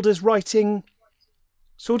pigeonholed as writing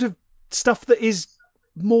sort of stuff that is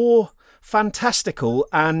more fantastical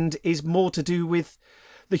and is more to do with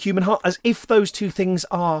the human heart, as if those two things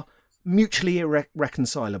are mutually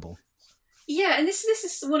irreconcilable. Yeah, and this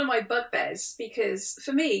is one of my bugbears, because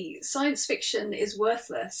for me, science fiction is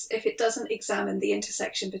worthless if it doesn't examine the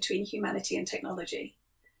intersection between humanity and technology.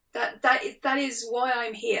 That is why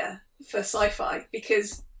I'm here for sci-fi,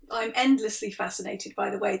 because I'm endlessly fascinated by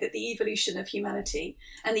the way that the evolution of humanity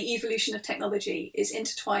and the evolution of technology is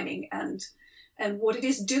intertwining, and what it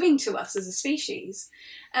is doing to us as a species.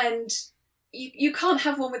 And you can't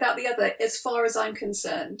have one without the other, as far as I'm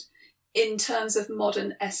concerned, in terms of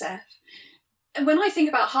modern SF. And when I think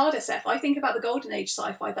about hard SF, I think about the golden age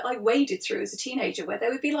sci-fi that I waded through as a teenager, where there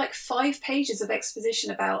would be like 5 pages of exposition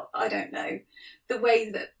about, I don't know, the way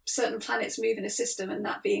that certain planets move in a system, and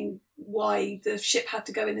that being why the ship had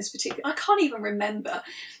to go in this particular... I can't even remember.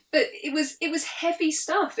 But it was heavy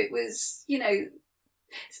stuff. It was,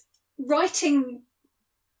 writing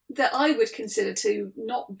that I would consider to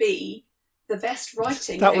not be the best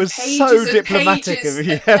writing. That was so diplomatic pages. of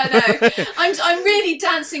you. I know. I'm really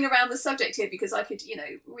dancing around the subject here, because I could,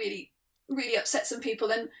 really, really upset some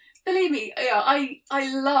people. And believe me, I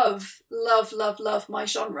love my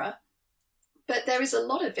genre. But there is a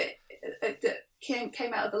lot of it that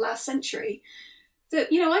came out of the last century that,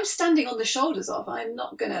 I'm standing on the shoulders of. I'm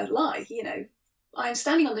not going to lie, I'm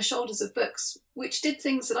standing on the shoulders of books which did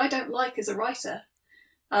things that I don't like as a writer.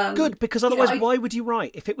 Good, because otherwise, why would you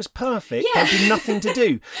write? If it was perfect, there'd be nothing to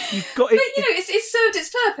do. You've got it. But it's served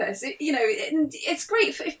its purpose. It's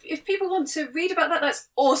great if people want to read about that. That's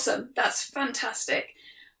awesome. That's fantastic.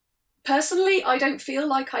 Personally, I don't feel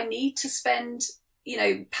like I need to spend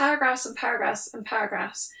paragraphs and paragraphs and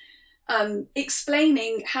paragraphs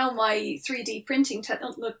explaining how my 3D printing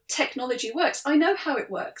technology works. I know how it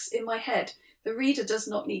works in my head. The reader does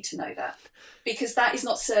not need to know that, because that is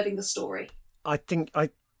not serving the story. I think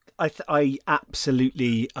I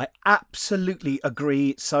absolutely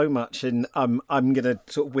agree so much, and I'm going to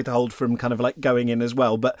sort of withhold from kind of like going in as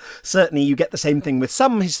well. But certainly, you get the same thing with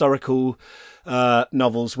some historical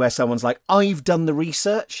novels where someone's like, "I've done the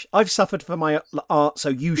research, I've suffered for my art, so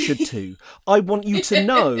you should too. I want you to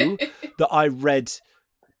know that I read."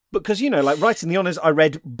 Because, like writing the honours, I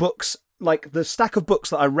read books. Like the stack of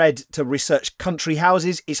books that I read to research country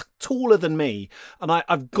houses is taller than me. And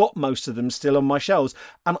I've got most of them still on my shelves.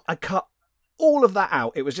 And I cut all of that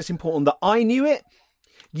out. It was just important that I knew it.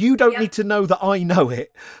 You don't need to know that I know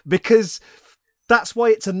it, because that's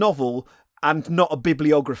why it's a novel and not a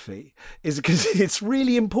bibliography, is because it's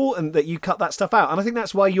really important that you cut that stuff out. And I think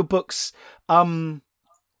that's why your books have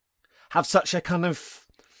such a kind of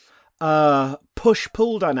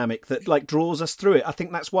push-pull dynamic that like draws us through it. I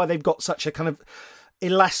think that's why they've got such a kind of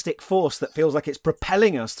elastic force that feels like it's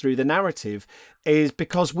propelling us through the narrative, is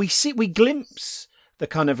because we glimpse the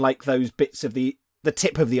kind of like those bits of the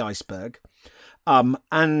tip of the iceberg,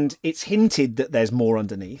 and it's hinted that there's more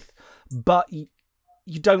underneath, but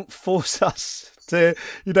you don't force us to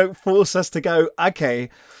go, okay,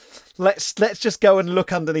 let's just go and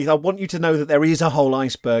look underneath. I want you to know that there is a whole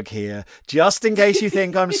iceberg here, just in case you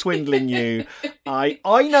think I'm swindling you. I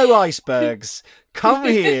know icebergs. Come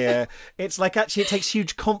here. It's like, actually, it takes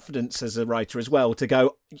huge confidence as a writer as well to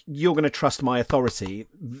go, you're going to trust my authority.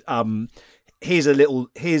 Here's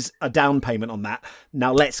a down payment on that.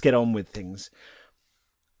 Now let's get on with things.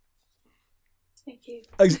 Thank you.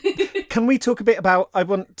 Can we talk a bit about,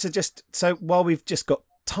 so while we've just got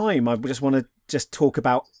time, I just want to just talk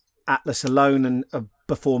about Atlas Alone and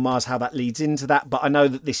Before Mars, how that leads into that. But I know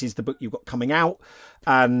that this is the book you've got coming out,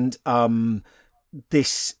 and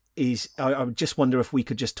this is, I just wonder if we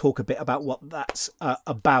could just talk a bit about what that's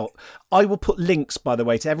about. I will put links, by the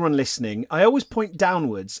way, to everyone listening. I always point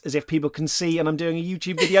downwards as if people can see, and I'm doing a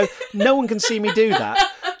YouTube video. No one can see me do that.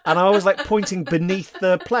 And I was like pointing beneath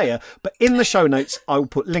the player. But in the show notes, I will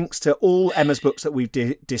put links to all Emma's books that we've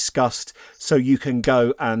discussed, so you can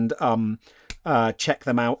go and check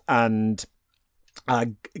them out and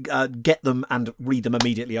get them and read them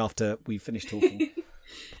immediately after we finish talking.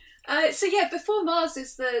 Before Mars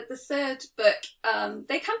is the third book.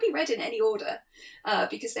 They can be read in any order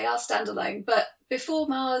because they are standalone, but Before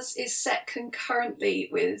Mars is set concurrently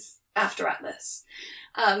with After Atlas.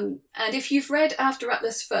 And if you've read After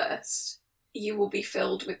Atlas first, you will be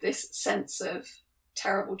filled with this sense of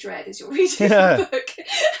terrible dread as you're reading the book.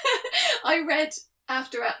 I read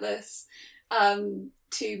After Atlas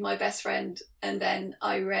to my best friend, and then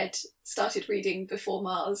I started reading Before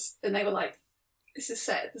Mars, and they were like, this is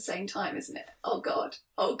set at the same time, isn't it? Oh God,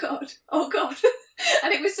 oh God, oh God.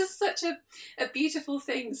 And it was just such a beautiful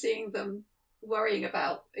thing seeing them worrying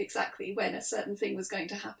about exactly when a certain thing was going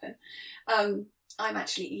to happen. I'm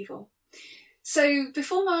actually evil. So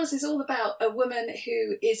Before Mars is all about a woman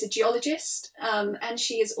who is a geologist, and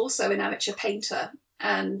she is also an amateur painter.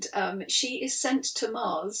 And she is sent to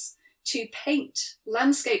Mars to paint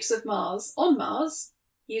landscapes of Mars on Mars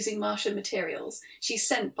using Martian materials. She's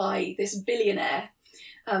sent by this billionaire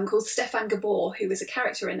called Stefan Gabor, who is a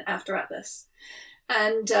character in After Atlas.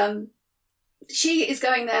 And she is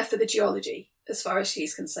going there for the geology, as far as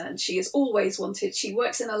she's concerned. She has always wanted, she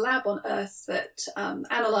works in a lab on Earth that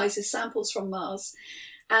analyses samples from Mars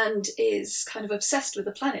and is kind of obsessed with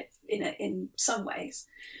the planet in some ways.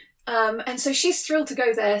 And so she's thrilled to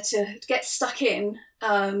go there to get stuck in.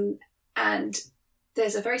 And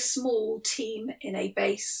there's a very small team in a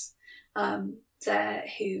base there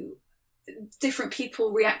who different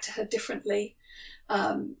people react to her differently.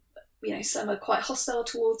 Some are quite hostile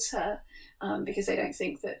towards her because they don't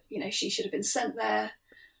think that, she should have been sent there.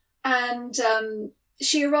 And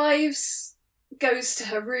she arrives, goes to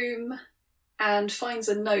her room and finds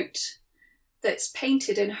a note that's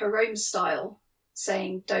painted in her own style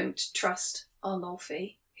saying, "Don't trust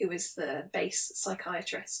Arnolfi," who is the base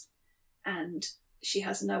psychiatrist. And she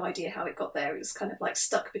has no idea how it got there. It was kind of like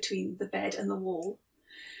stuck between the bed and the wall.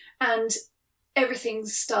 And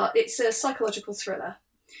it's a psychological thriller.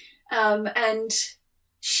 And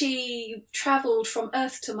she travelled from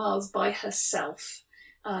Earth to Mars by herself,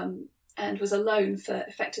 and was alone for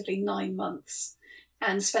effectively 9 months,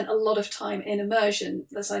 and spent a lot of time in immersion.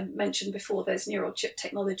 As I mentioned before, there's neural chip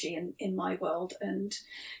technology in my world, and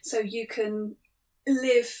so you can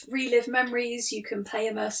relive memories, you can play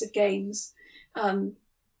immersive games. And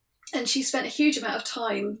she spent a huge amount of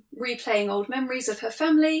time replaying old memories of her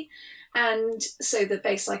family, and so the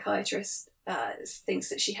base psychiatrist thinks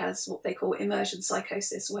that she has what they call immersion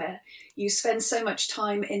psychosis, where you spend so much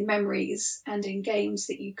time in memories and in games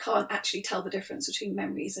that you can't actually tell the difference between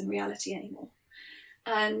memories and reality anymore.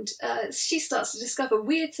 And she starts to discover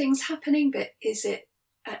weird things happening, but is it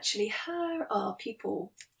actually her? Are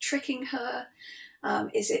people tricking her?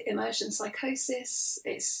 Is it immersion psychosis?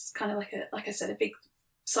 It's kind of like I said, a big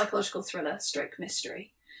psychological thriller stroke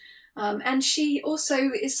mystery. And she also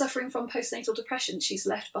is suffering from postnatal depression. She's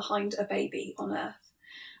left behind a baby on Earth.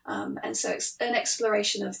 And so it's an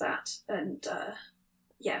exploration of that, and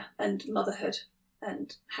and motherhood,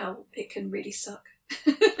 and how it can really suck.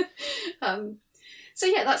 So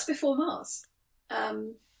yeah, that's Before Mars.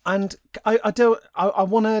 And I've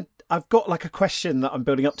got like a question that I'm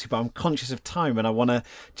building up to, but I'm conscious of time, and I wonder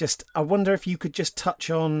if you could just touch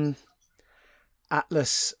on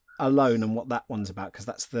Atlas Alone and what that one's about, because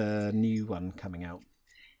that's the new one coming out.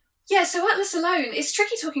 Yeah, so Atlas Alone, it's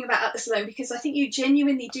tricky talking about Atlas Alone because I think you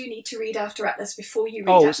genuinely do need to read After Atlas before you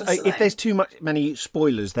read Atlas Alone. If there's many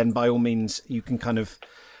spoilers, then by all means you can kind of...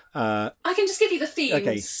 I can just give you the themes.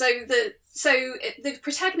 Okay. So the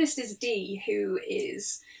protagonist is Dee, who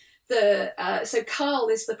is so Carl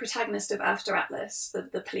is the protagonist of After Atlas,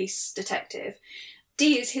 the police detective.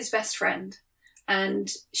 Dee is his best friend,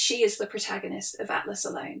 and she is the protagonist of Atlas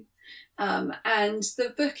Alone. And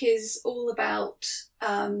the book is all about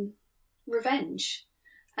revenge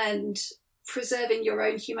and preserving your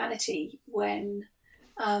own humanity when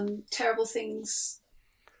terrible things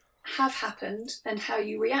have happened, and how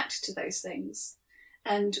you react to those things,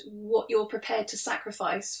 and what you're prepared to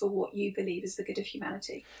sacrifice for what you believe is the good of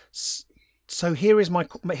humanity. So here's my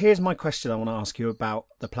question I want to ask you about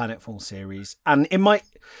the Planetfall series, and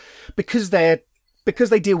because they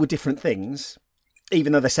deal with different things,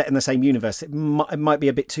 even though they're set in the same universe, it might be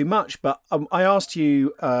a bit too much. But I asked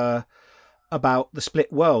you about the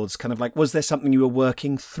split worlds, kind of like, was there something you were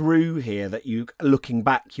working through here that you, looking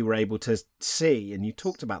back, you were able to see, and you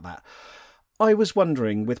talked about that. I was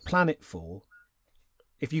wondering, with Planetfall,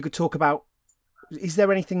 if you could talk about, is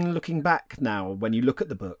there anything looking back now when you look at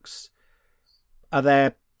the books? Are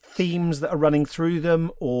there themes that are running through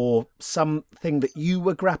them, or something that you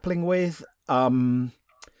were grappling with that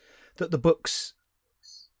the books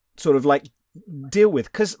sort of like deal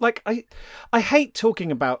with? Because like I hate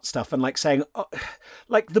talking about stuff and like saying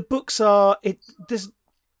like the books are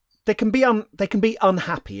they can be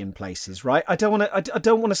unhappy in places, right? I don't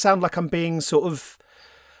want to sound like I'm being sort of,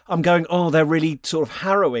 I'm going, oh, they're really sort of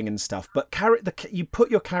harrowing and stuff, but you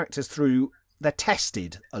put your characters through, they're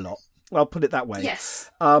tested a lot. I'll put it that way.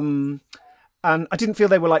 Yes. And I didn't feel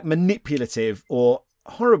they were like manipulative or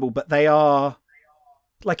horrible, but they are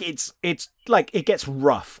like, it's like it gets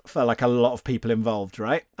rough for like a lot of people involved,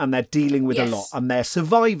 right? And they're dealing with a lot, and they're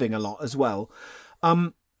surviving a lot as well.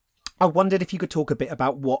 I wondered if you could talk a bit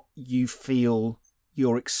about what you feel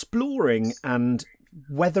you're exploring, and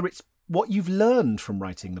whether it's what you've learned from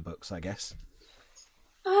writing the books, I guess.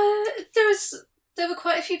 There were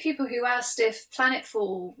quite a few people who asked if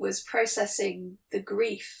Planetfall was processing the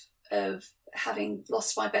grief of having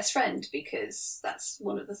lost my best friend, because that's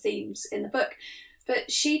one of the themes in the book.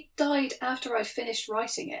 But she died after I finished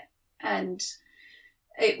writing it, and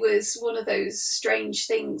it was one of those strange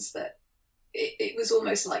things that it was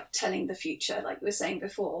almost like telling the future, like we were saying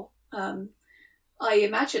before. I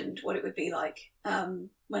imagined what it would be like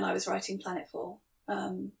when I was writing Planetfall.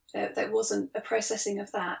 There wasn't a processing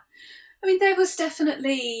of that. I mean, there was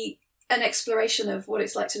definitely an exploration of what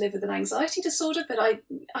it's like to live with an anxiety disorder, but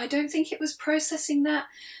I don't think it was processing that.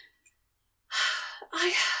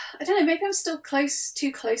 I don't know, maybe I'm still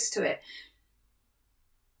too close to it.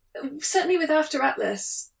 Certainly with After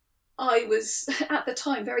Atlas, I was at the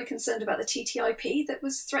time very concerned about the TTIP that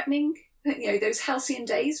was threatening, those halcyon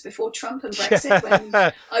days before Trump and Brexit, when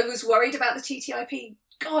I was worried about the TTIP.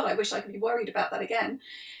 God, I wish I could be worried about that again.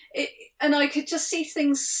 And I could just see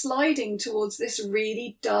things sliding towards this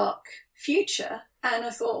really dark future. And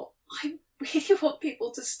I thought, I really want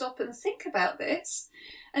people to stop and think about this,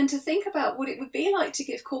 and to think about what it would be like to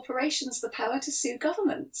give corporations the power to sue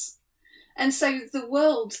governments. And so the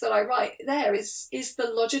world that I write there is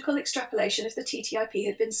the logical extrapolation if the TTIP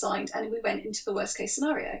had been signed and we went into the worst case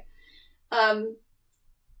scenario.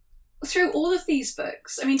 Through all of these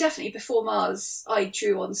books, I mean, definitely Before Mars, I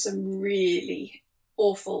drew on some really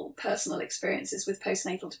awful personal experiences with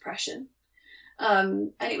postnatal depression.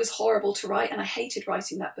 And it was horrible to write, and I hated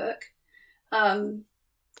writing that book. But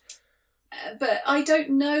I don't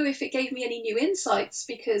know if it gave me any new insights,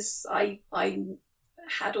 because I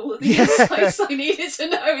had all of the insights I needed to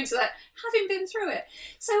know into that, having been through it.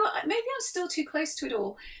 So maybe I'm still too close to it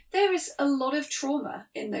all. There is a lot of trauma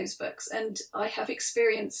in those books, and I have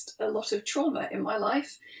experienced a lot of trauma in my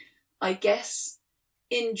life. I guess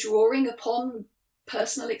in drawing upon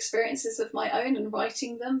personal experiences of my own and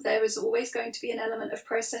writing them, there is always going to be an element of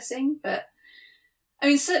processing. But I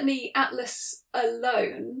mean, certainly Atlas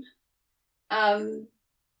alone,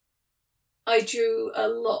 I drew a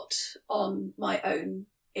lot on my own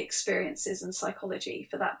experiences and psychology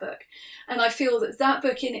for that book. And I feel that that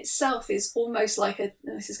book in itself is almost like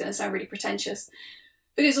this is going to sound really pretentious,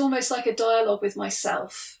 but it's almost like a dialogue with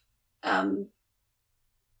myself, and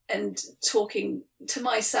talking to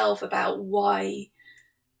myself about why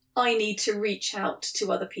I need to reach out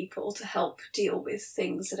to other people to help deal with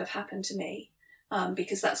things that have happened to me,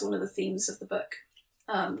 because that's one of the themes of the book.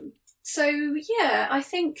 So yeah, I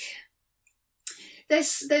think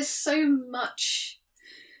there's so much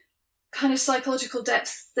kind of psychological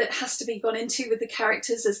depth that has to be gone into with the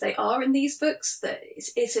characters as they are in these books, that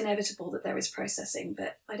it's inevitable that there is processing,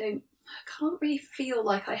 but I can't really feel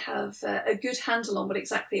like I have a good handle on what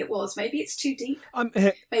exactly it was. Maybe it's too deep.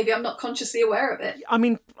 Maybe I'm not consciously aware of it. I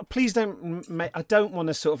mean, please don't. I don't want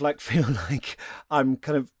to sort of like feel like I'm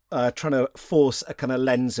kind of trying to force a kind of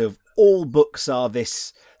lens of all books are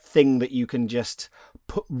this thing that you can just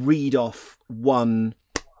read off one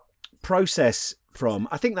process from.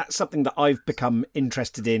 I think that's something that I've become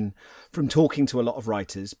interested in from talking to a lot of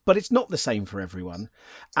writers, but it's not the same for everyone.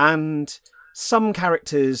 And some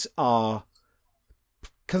characters are,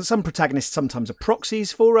 some protagonists sometimes are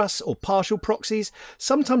proxies for us, or partial proxies.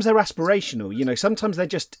 Sometimes they're aspirational, you know, sometimes they're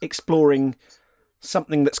just exploring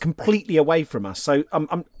something that's completely away from us. So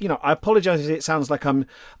I apologize if it sounds like I'm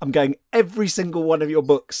going, every single one of your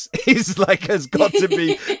books is like, has got to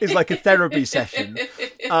be, is like a therapy session.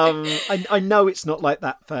 I know it's not like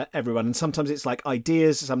that for everyone, and sometimes it's like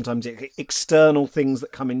ideas, sometimes it's external things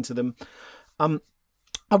that come into them.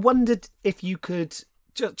 I wondered if you could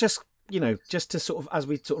just to sort of, as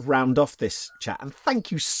we sort of round off this chat, and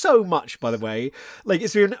thank you so much, by the way. Like,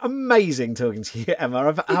 it's been amazing talking to you,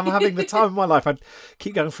 Emma. I'm having the time of my life. I'd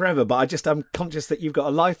keep going forever, but I'm conscious that you've got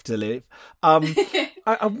a life to live.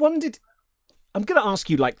 I wondered, I'm going to ask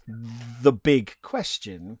you like the big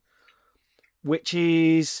question, which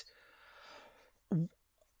is,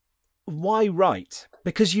 why write?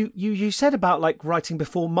 Because you said about like writing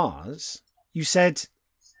Before Mars, you said,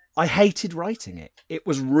 I hated writing it. It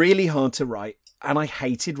was really hard to write, and I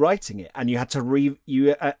hated writing it. And you had to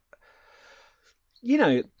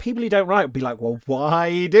people who don't write would be like, well,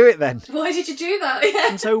 why do it then? Why did you do that? Yeah.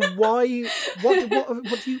 And so why?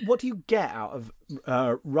 What do you get out of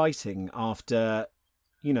writing after,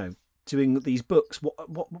 doing these books?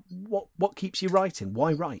 What keeps you writing?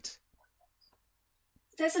 Why write?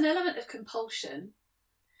 There's an element of compulsion.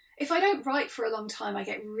 If I don't write for a long time, I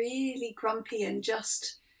get really grumpy and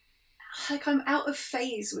just like I'm out of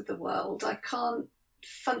phase with the world. I can't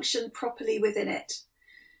function properly within it.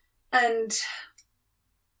 And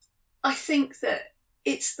I think that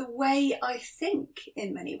it's the way I think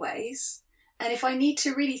in many ways. And if I need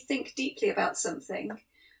to really think deeply about something,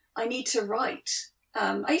 I need to write.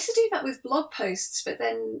 I used to do that with blog posts, but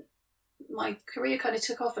then my career kind of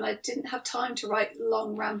took off and I didn't have time to write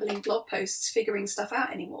long, rambling blog posts figuring stuff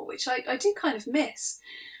out anymore, which I do kind of miss.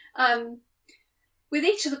 With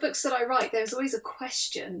each of the books that I write, there's always a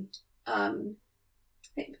question.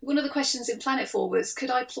 One of the questions in Planetfall was, could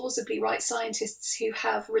I plausibly write scientists who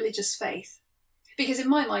have religious faith? Because in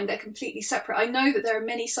my mind, they're completely separate. I know that there are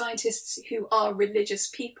many scientists who are religious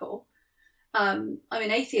people. I'm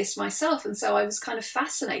an atheist myself, and so I was kind of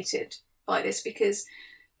fascinated by this because,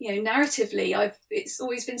 narratively, it's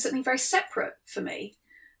always been something very separate for me.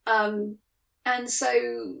 And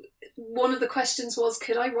so one of the questions was,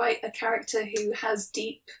 could I write a character who has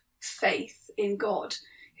deep faith in God,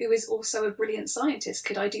 who is also a brilliant scientist?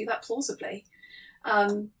 Could I do that plausibly?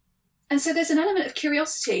 And so there's an element of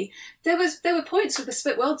curiosity. There were points with the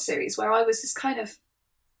Split World series where I was just kind of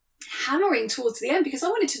hammering towards the end because I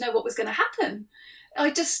wanted to know what was going to happen.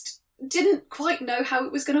 I just didn't quite know how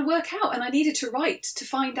it was going to work out, and I needed to write to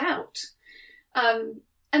find out.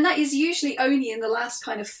 And that is usually only in the last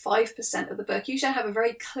kind of 5% of the book. Usually I have a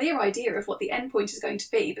very clear idea of what the end point is going to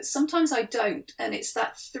be, but sometimes I don't. And it's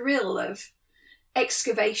that thrill of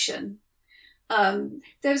excavation. There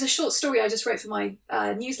was a short story I just wrote for my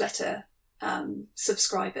newsletter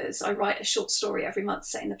subscribers. I write a short story every month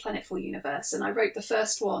set in the Planetfall universe. And I wrote the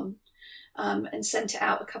first one and sent it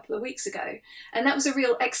out a couple of weeks ago, and that was a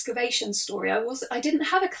real excavation story. I didn't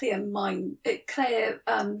have a clear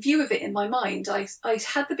view of it in my mind. I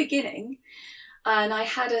had the beginning, and I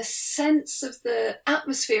had a sense of the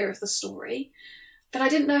atmosphere of the story, but I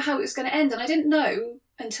didn't know how it was going to end, and I didn't know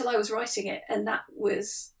until I was writing it, and that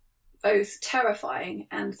was both terrifying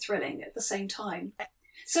and thrilling at the same time.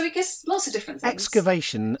 So it gets lots of different things.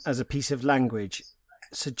 Excavation as a piece of language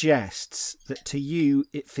suggests that to you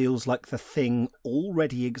it feels like the thing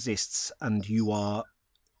already exists and you are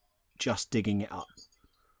just digging it up.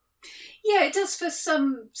 Yeah, it does for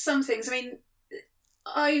some things. I mean,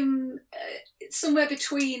 I'm somewhere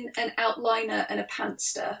between an outliner and a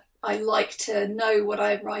pantster. I like to know what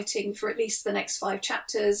I'm writing for at least the next 5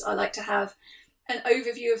 chapters. I like to have an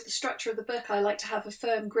overview of the structure of the book. I like to have a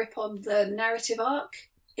firm grip on the narrative arc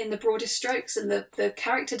in the broadest strokes and the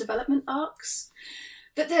character development arcs.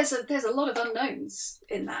 But there's a lot of unknowns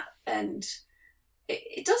in that, and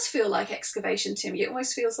it does feel like excavation to me. It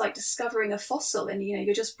almost feels like discovering a fossil, and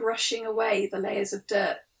you're just brushing away the layers of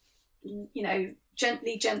dirt,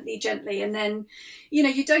 gently, and then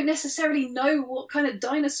you don't necessarily know what kind of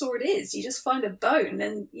dinosaur it is. You just find a bone,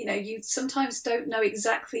 and you sometimes don't know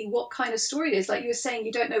exactly what kind of story it is. Like you were saying,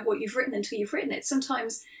 you don't know what you've written until you've written it.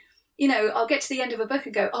 Sometimes I'll get to the end of a book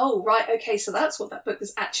and go, oh, right, okay, so that's what that book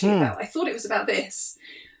was actually about. I thought it was about this,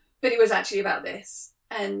 but it was actually about this.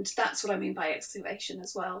 And that's what I mean by excavation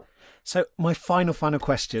as well. So my final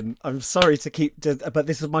question, I'm sorry to but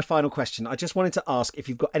this is my final question. I just wanted to ask if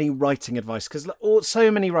you've got any writing advice, because so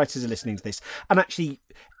many writers are listening to this, and actually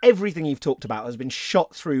everything you've talked about has been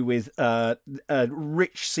shot through with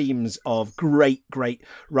rich seams of great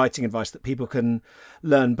writing advice that people can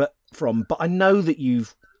learn from. But I know that you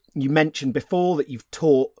mentioned before that you've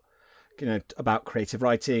taught, about creative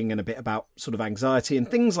writing and a bit about sort of anxiety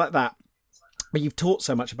and things like that. But you've taught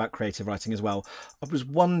so much about creative writing as well. I was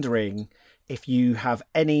wondering if you have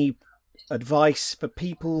any advice for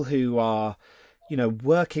people who are,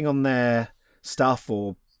 working on their stuff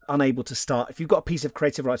or unable to start. If you've got a piece of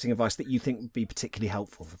creative writing advice that you think would be particularly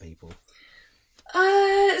helpful for people.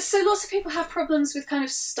 So lots of people have problems with kind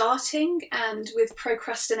of starting and with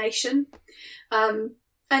procrastination. And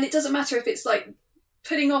it doesn't matter if it's like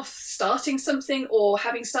putting off starting something or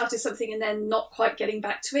having started something and then not quite getting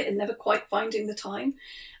back to it and never quite finding the time.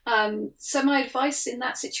 So my advice in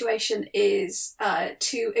that situation is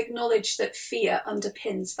to acknowledge that fear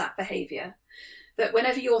underpins that behaviour. That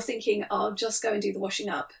whenever you're thinking, I'll just go and do the washing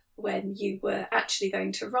up, when you were actually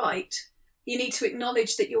going to write, you need to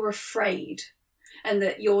acknowledge that you're afraid and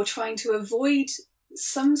that you're trying to avoid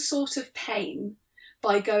some sort of pain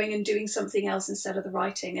by going and doing something else instead of the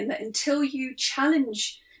writing. And that until you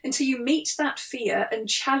meet that fear and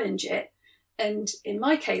challenge it, and in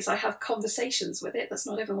my case, I have conversations with it, that's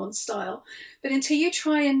not everyone's style, but until you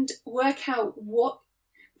try and work out what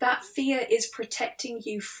that fear is protecting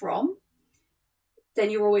you from, then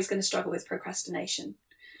you're always going to struggle with procrastination.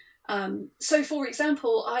 So, for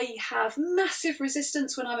example, I have massive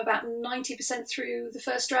resistance when I'm about 90% through the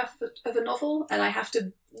first draft of a novel, and I have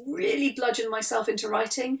to really bludgeon myself into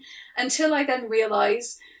writing until I then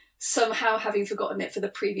realise, somehow having forgotten it for the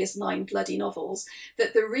previous 9 bloody novels,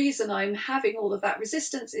 that the reason I'm having all of that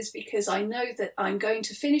resistance is because I know that I'm going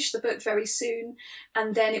to finish the book very soon,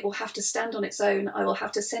 and then it will have to stand on its own. I will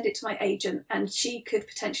have to send it to my agent, and she could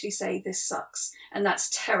potentially say, this sucks. And that's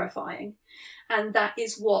terrifying. And that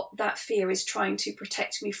is what that fear is trying to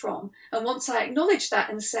protect me from. And once I acknowledge that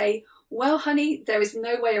and say, well, honey, there is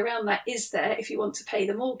no way around that, is there, if you want to pay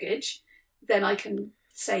the mortgage, then I can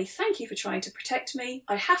say, thank you for trying to protect me.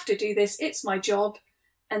 I have to do this. It's my job.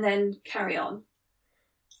 And then carry on.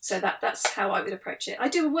 So that's how I would approach it. I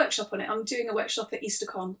do a workshop on it. I'm doing a workshop at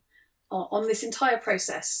EasterCon on this entire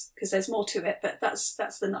process, because there's more to it, but that's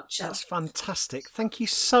the nutshell. That's fantastic. Thank you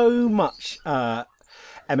so much, Emma.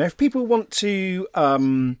 If people want to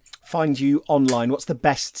find you online, what's the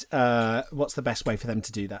best way for them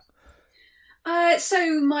to do that?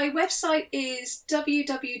 So my website is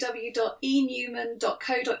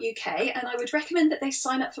www.enewman.co.uk, and I would recommend that they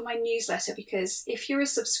sign up for my newsletter, because if you're a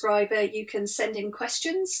subscriber, you can send in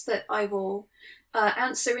questions that I will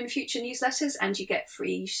answer in future newsletters, and you get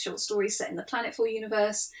free short stories set in the Planetfall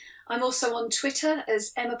universe. I'm also on Twitter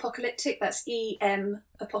as Emapocalyptic, that's E-M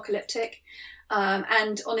Apocalyptic,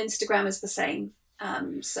 and on Instagram as the same.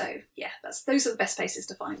 So yeah, those are the best places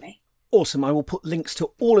to find me. Awesome. I will put links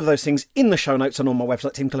to all of those things in the show notes and on my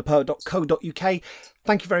website, timkellerpoet.co.uk.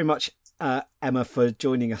 Thank you very much, Emma, for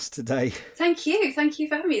joining us today. Thank you for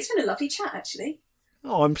having me. It's been a lovely chat, actually.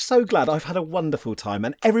 Oh, I'm so glad. I've had a wonderful time.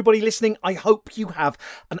 And everybody listening, I hope you have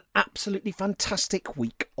an absolutely fantastic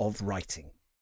week of writing.